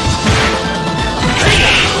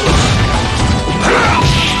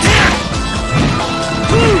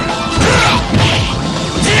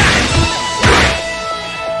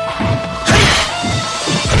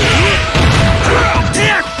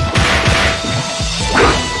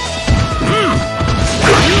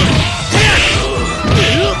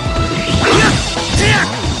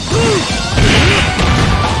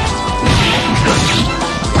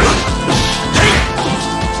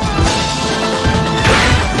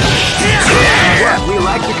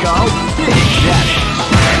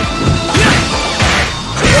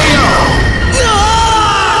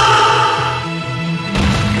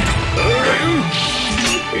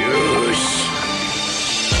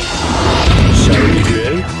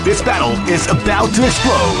 This battle is about to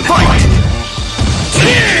explode. Fight!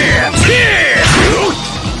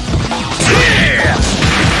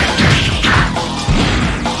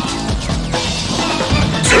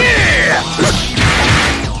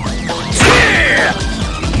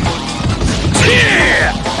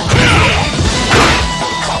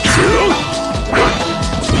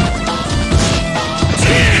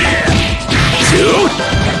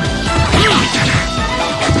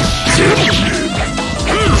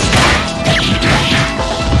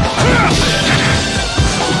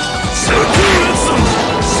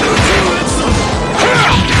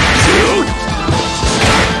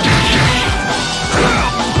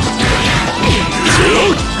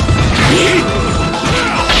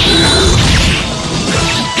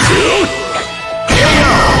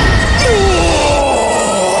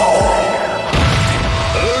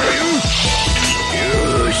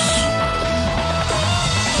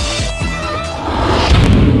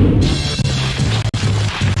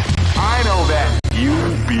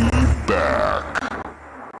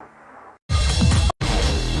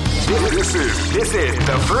 This is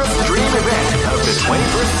the first dream event of the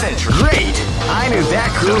 21st century. Great! I knew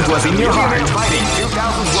that groove was in your heart. Fighting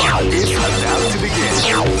 2001 is about to begin.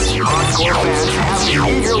 Hardcore fans have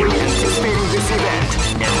been eagerly anticipating this event,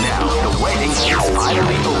 and now the waiting is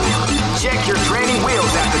finally over. Check your training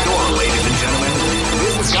wheels at the door, ladies and gentlemen.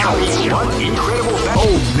 This is gonna be one incredible battle.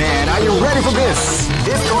 Oh man, are you ready for this?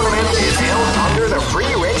 This tournament is held under the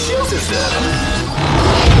free ratio system.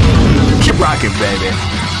 Keep rocking, baby.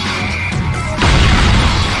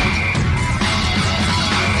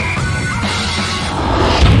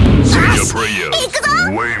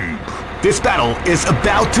 This battle is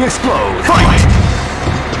about to explode. Fight!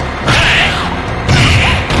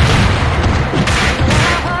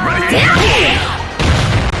 Ready, go!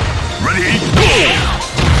 Ready, go!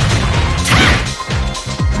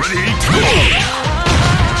 Ready, go!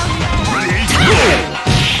 Ready, go!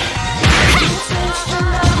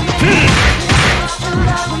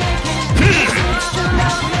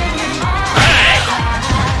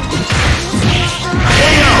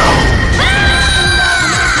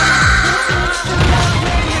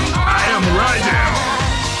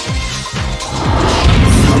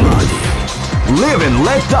 Live and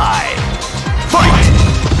let die. Fight!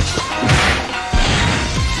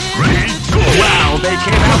 Ready, go! Wow, they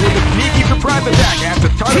came out with a sneaky surprise attack at the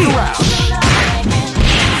start of the round.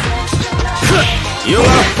 You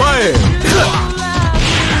are fired!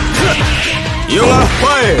 You are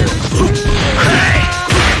fired!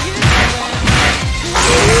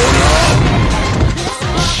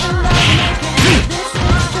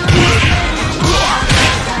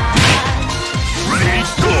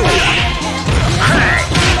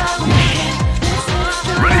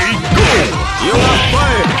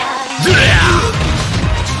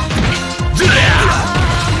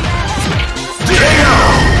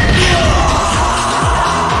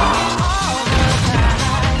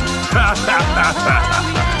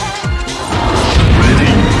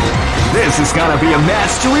 This is gonna be a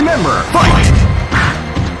match to remember. Fight!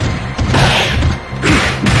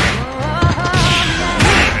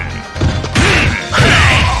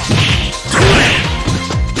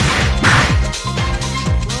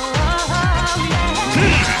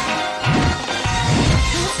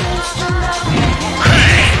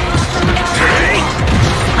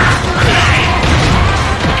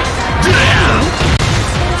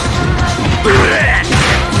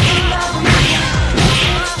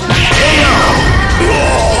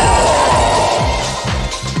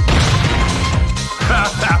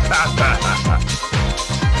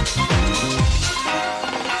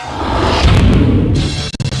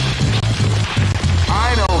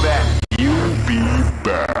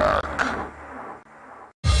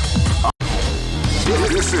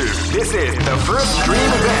 This is the first dream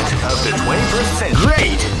event of the 21st century.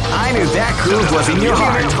 Great! I knew that groove was in your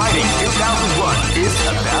heart. Fighting 2001 is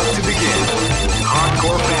about to begin.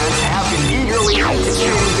 Hardcore fans have been eagerly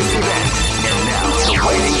anticipating this event, and now the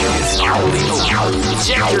waiting is finally over.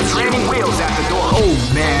 Check your training wheels at the door. Oh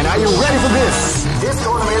man, are you ready for this? This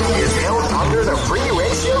tournament is held under the free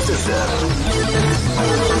ratio system.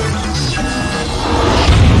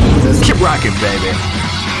 Keep rocking, baby.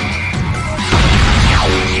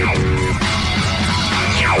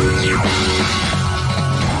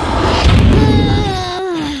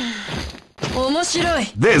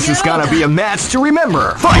 This is gonna be a match to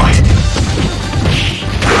remember. Fight!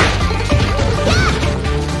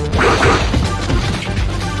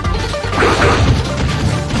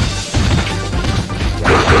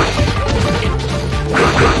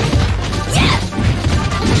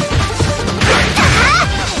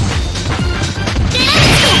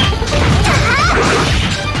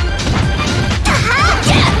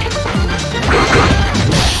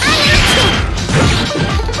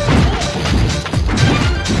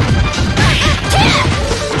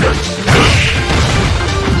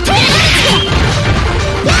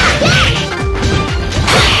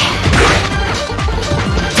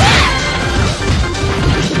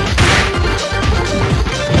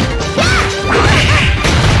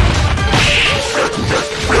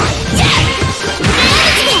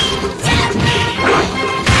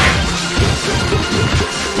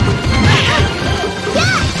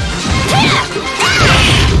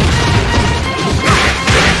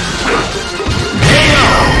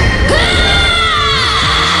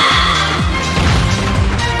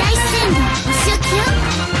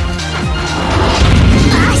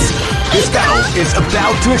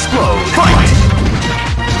 about to explode. Fight!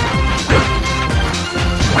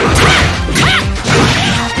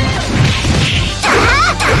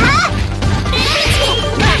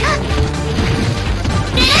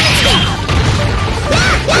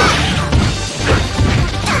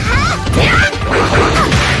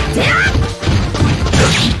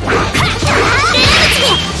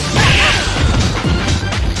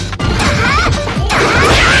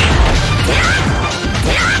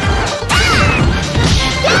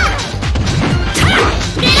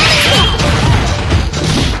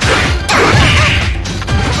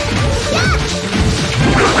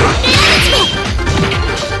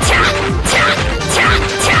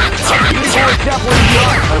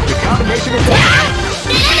 Of the combination attack.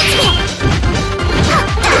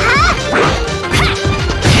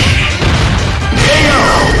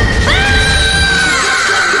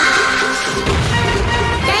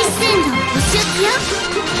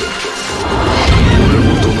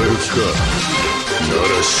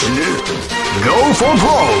 Go for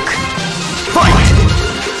broke. Fight!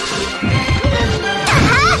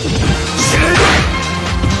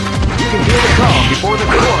 You can feel the calm before the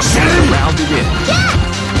course of the round begins.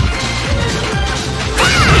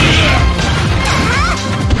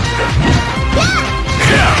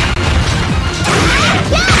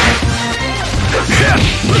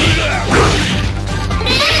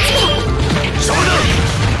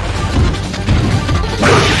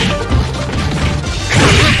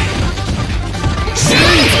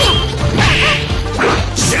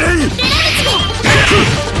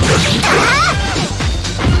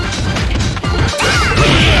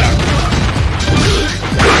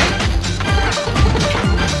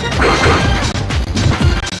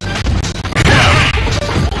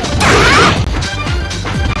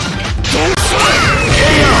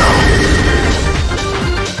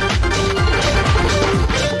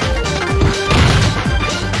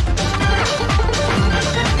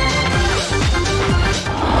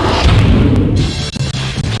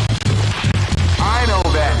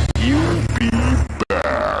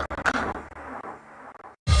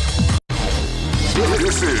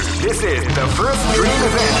 This is the first dream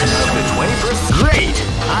event of the 21st. Great!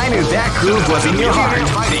 I knew that groove was in your heart.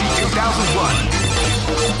 Fighting 2001.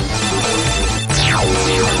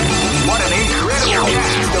 What an incredible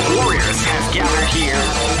cast of warriors has gathered here.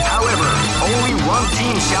 However, only one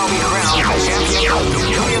team shall be crowned champion of the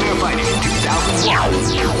Millionaire Fighting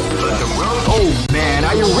 2001. But the road... Oh man,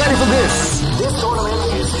 are you ready for this? This tournament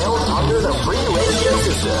is held under the free ratio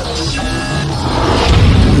system.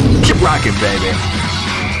 Keep rocking, baby.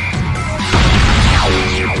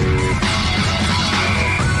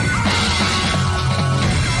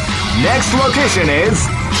 Next location is...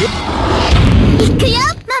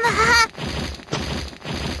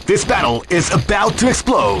 This battle is about to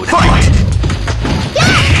explode. Fight!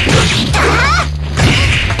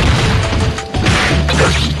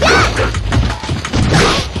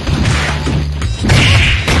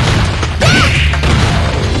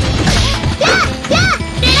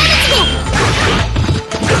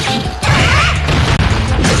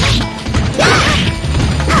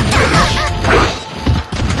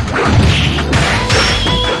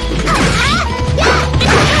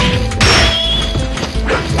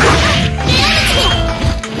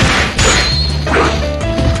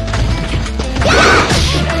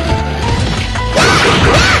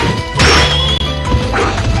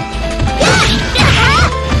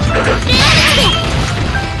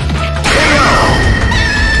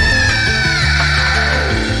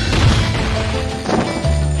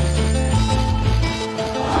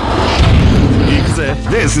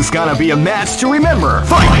 This is gonna be a match to remember.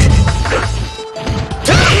 Fight!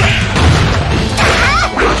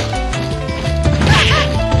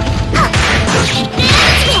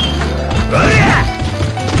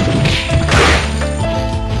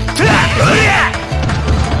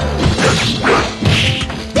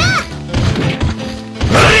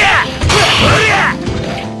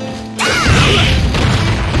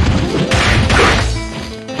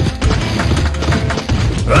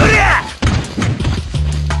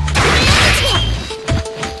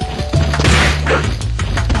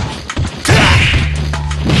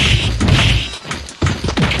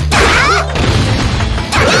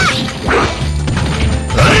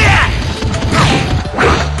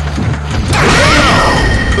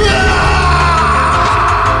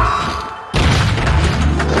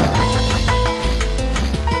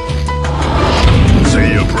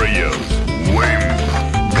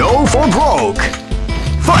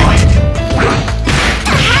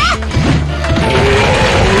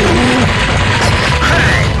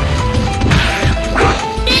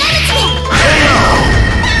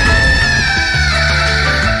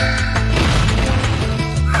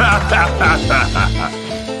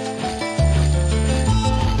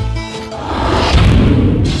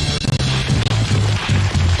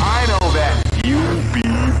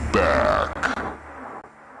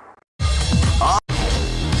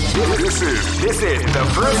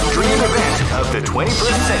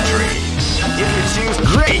 If you choose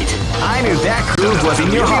great, I knew that groove was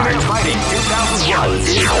in your heart. Fighting 2001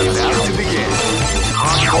 is about to begin.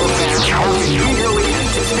 Hardcore fans have been eagerly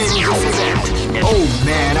anticipating this event. Oh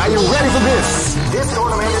man, are you ready for this? This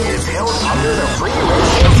tournament is held under the free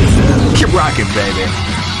ratio system. Keep rocking, baby.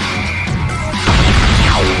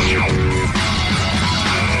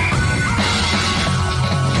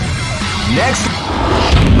 Next,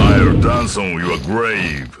 I'll dance on your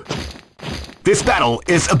grave. this battle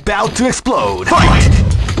is about to explode. Fight!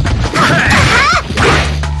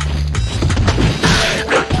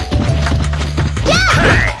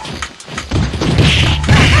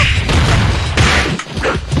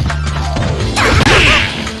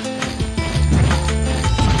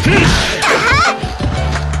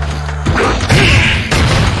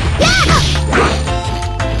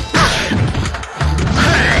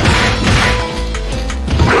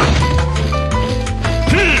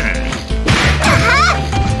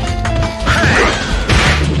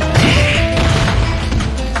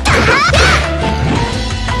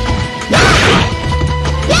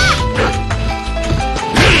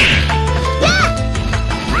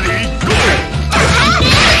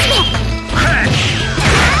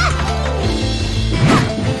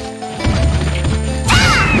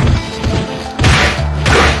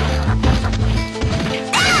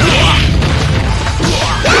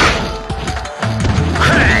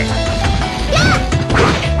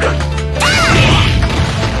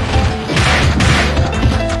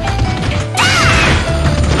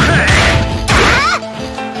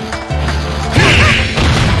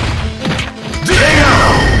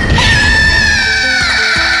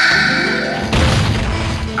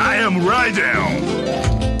 Lie down.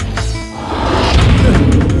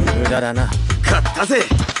 無駄だな。勝ったぜ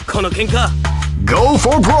この喧嘩。 Go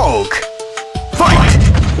for broke. Fight!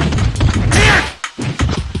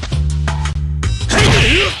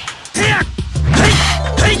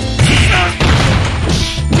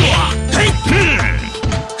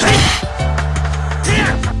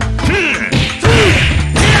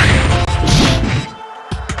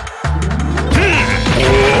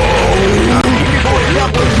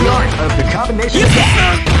 Of the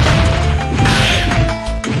combination.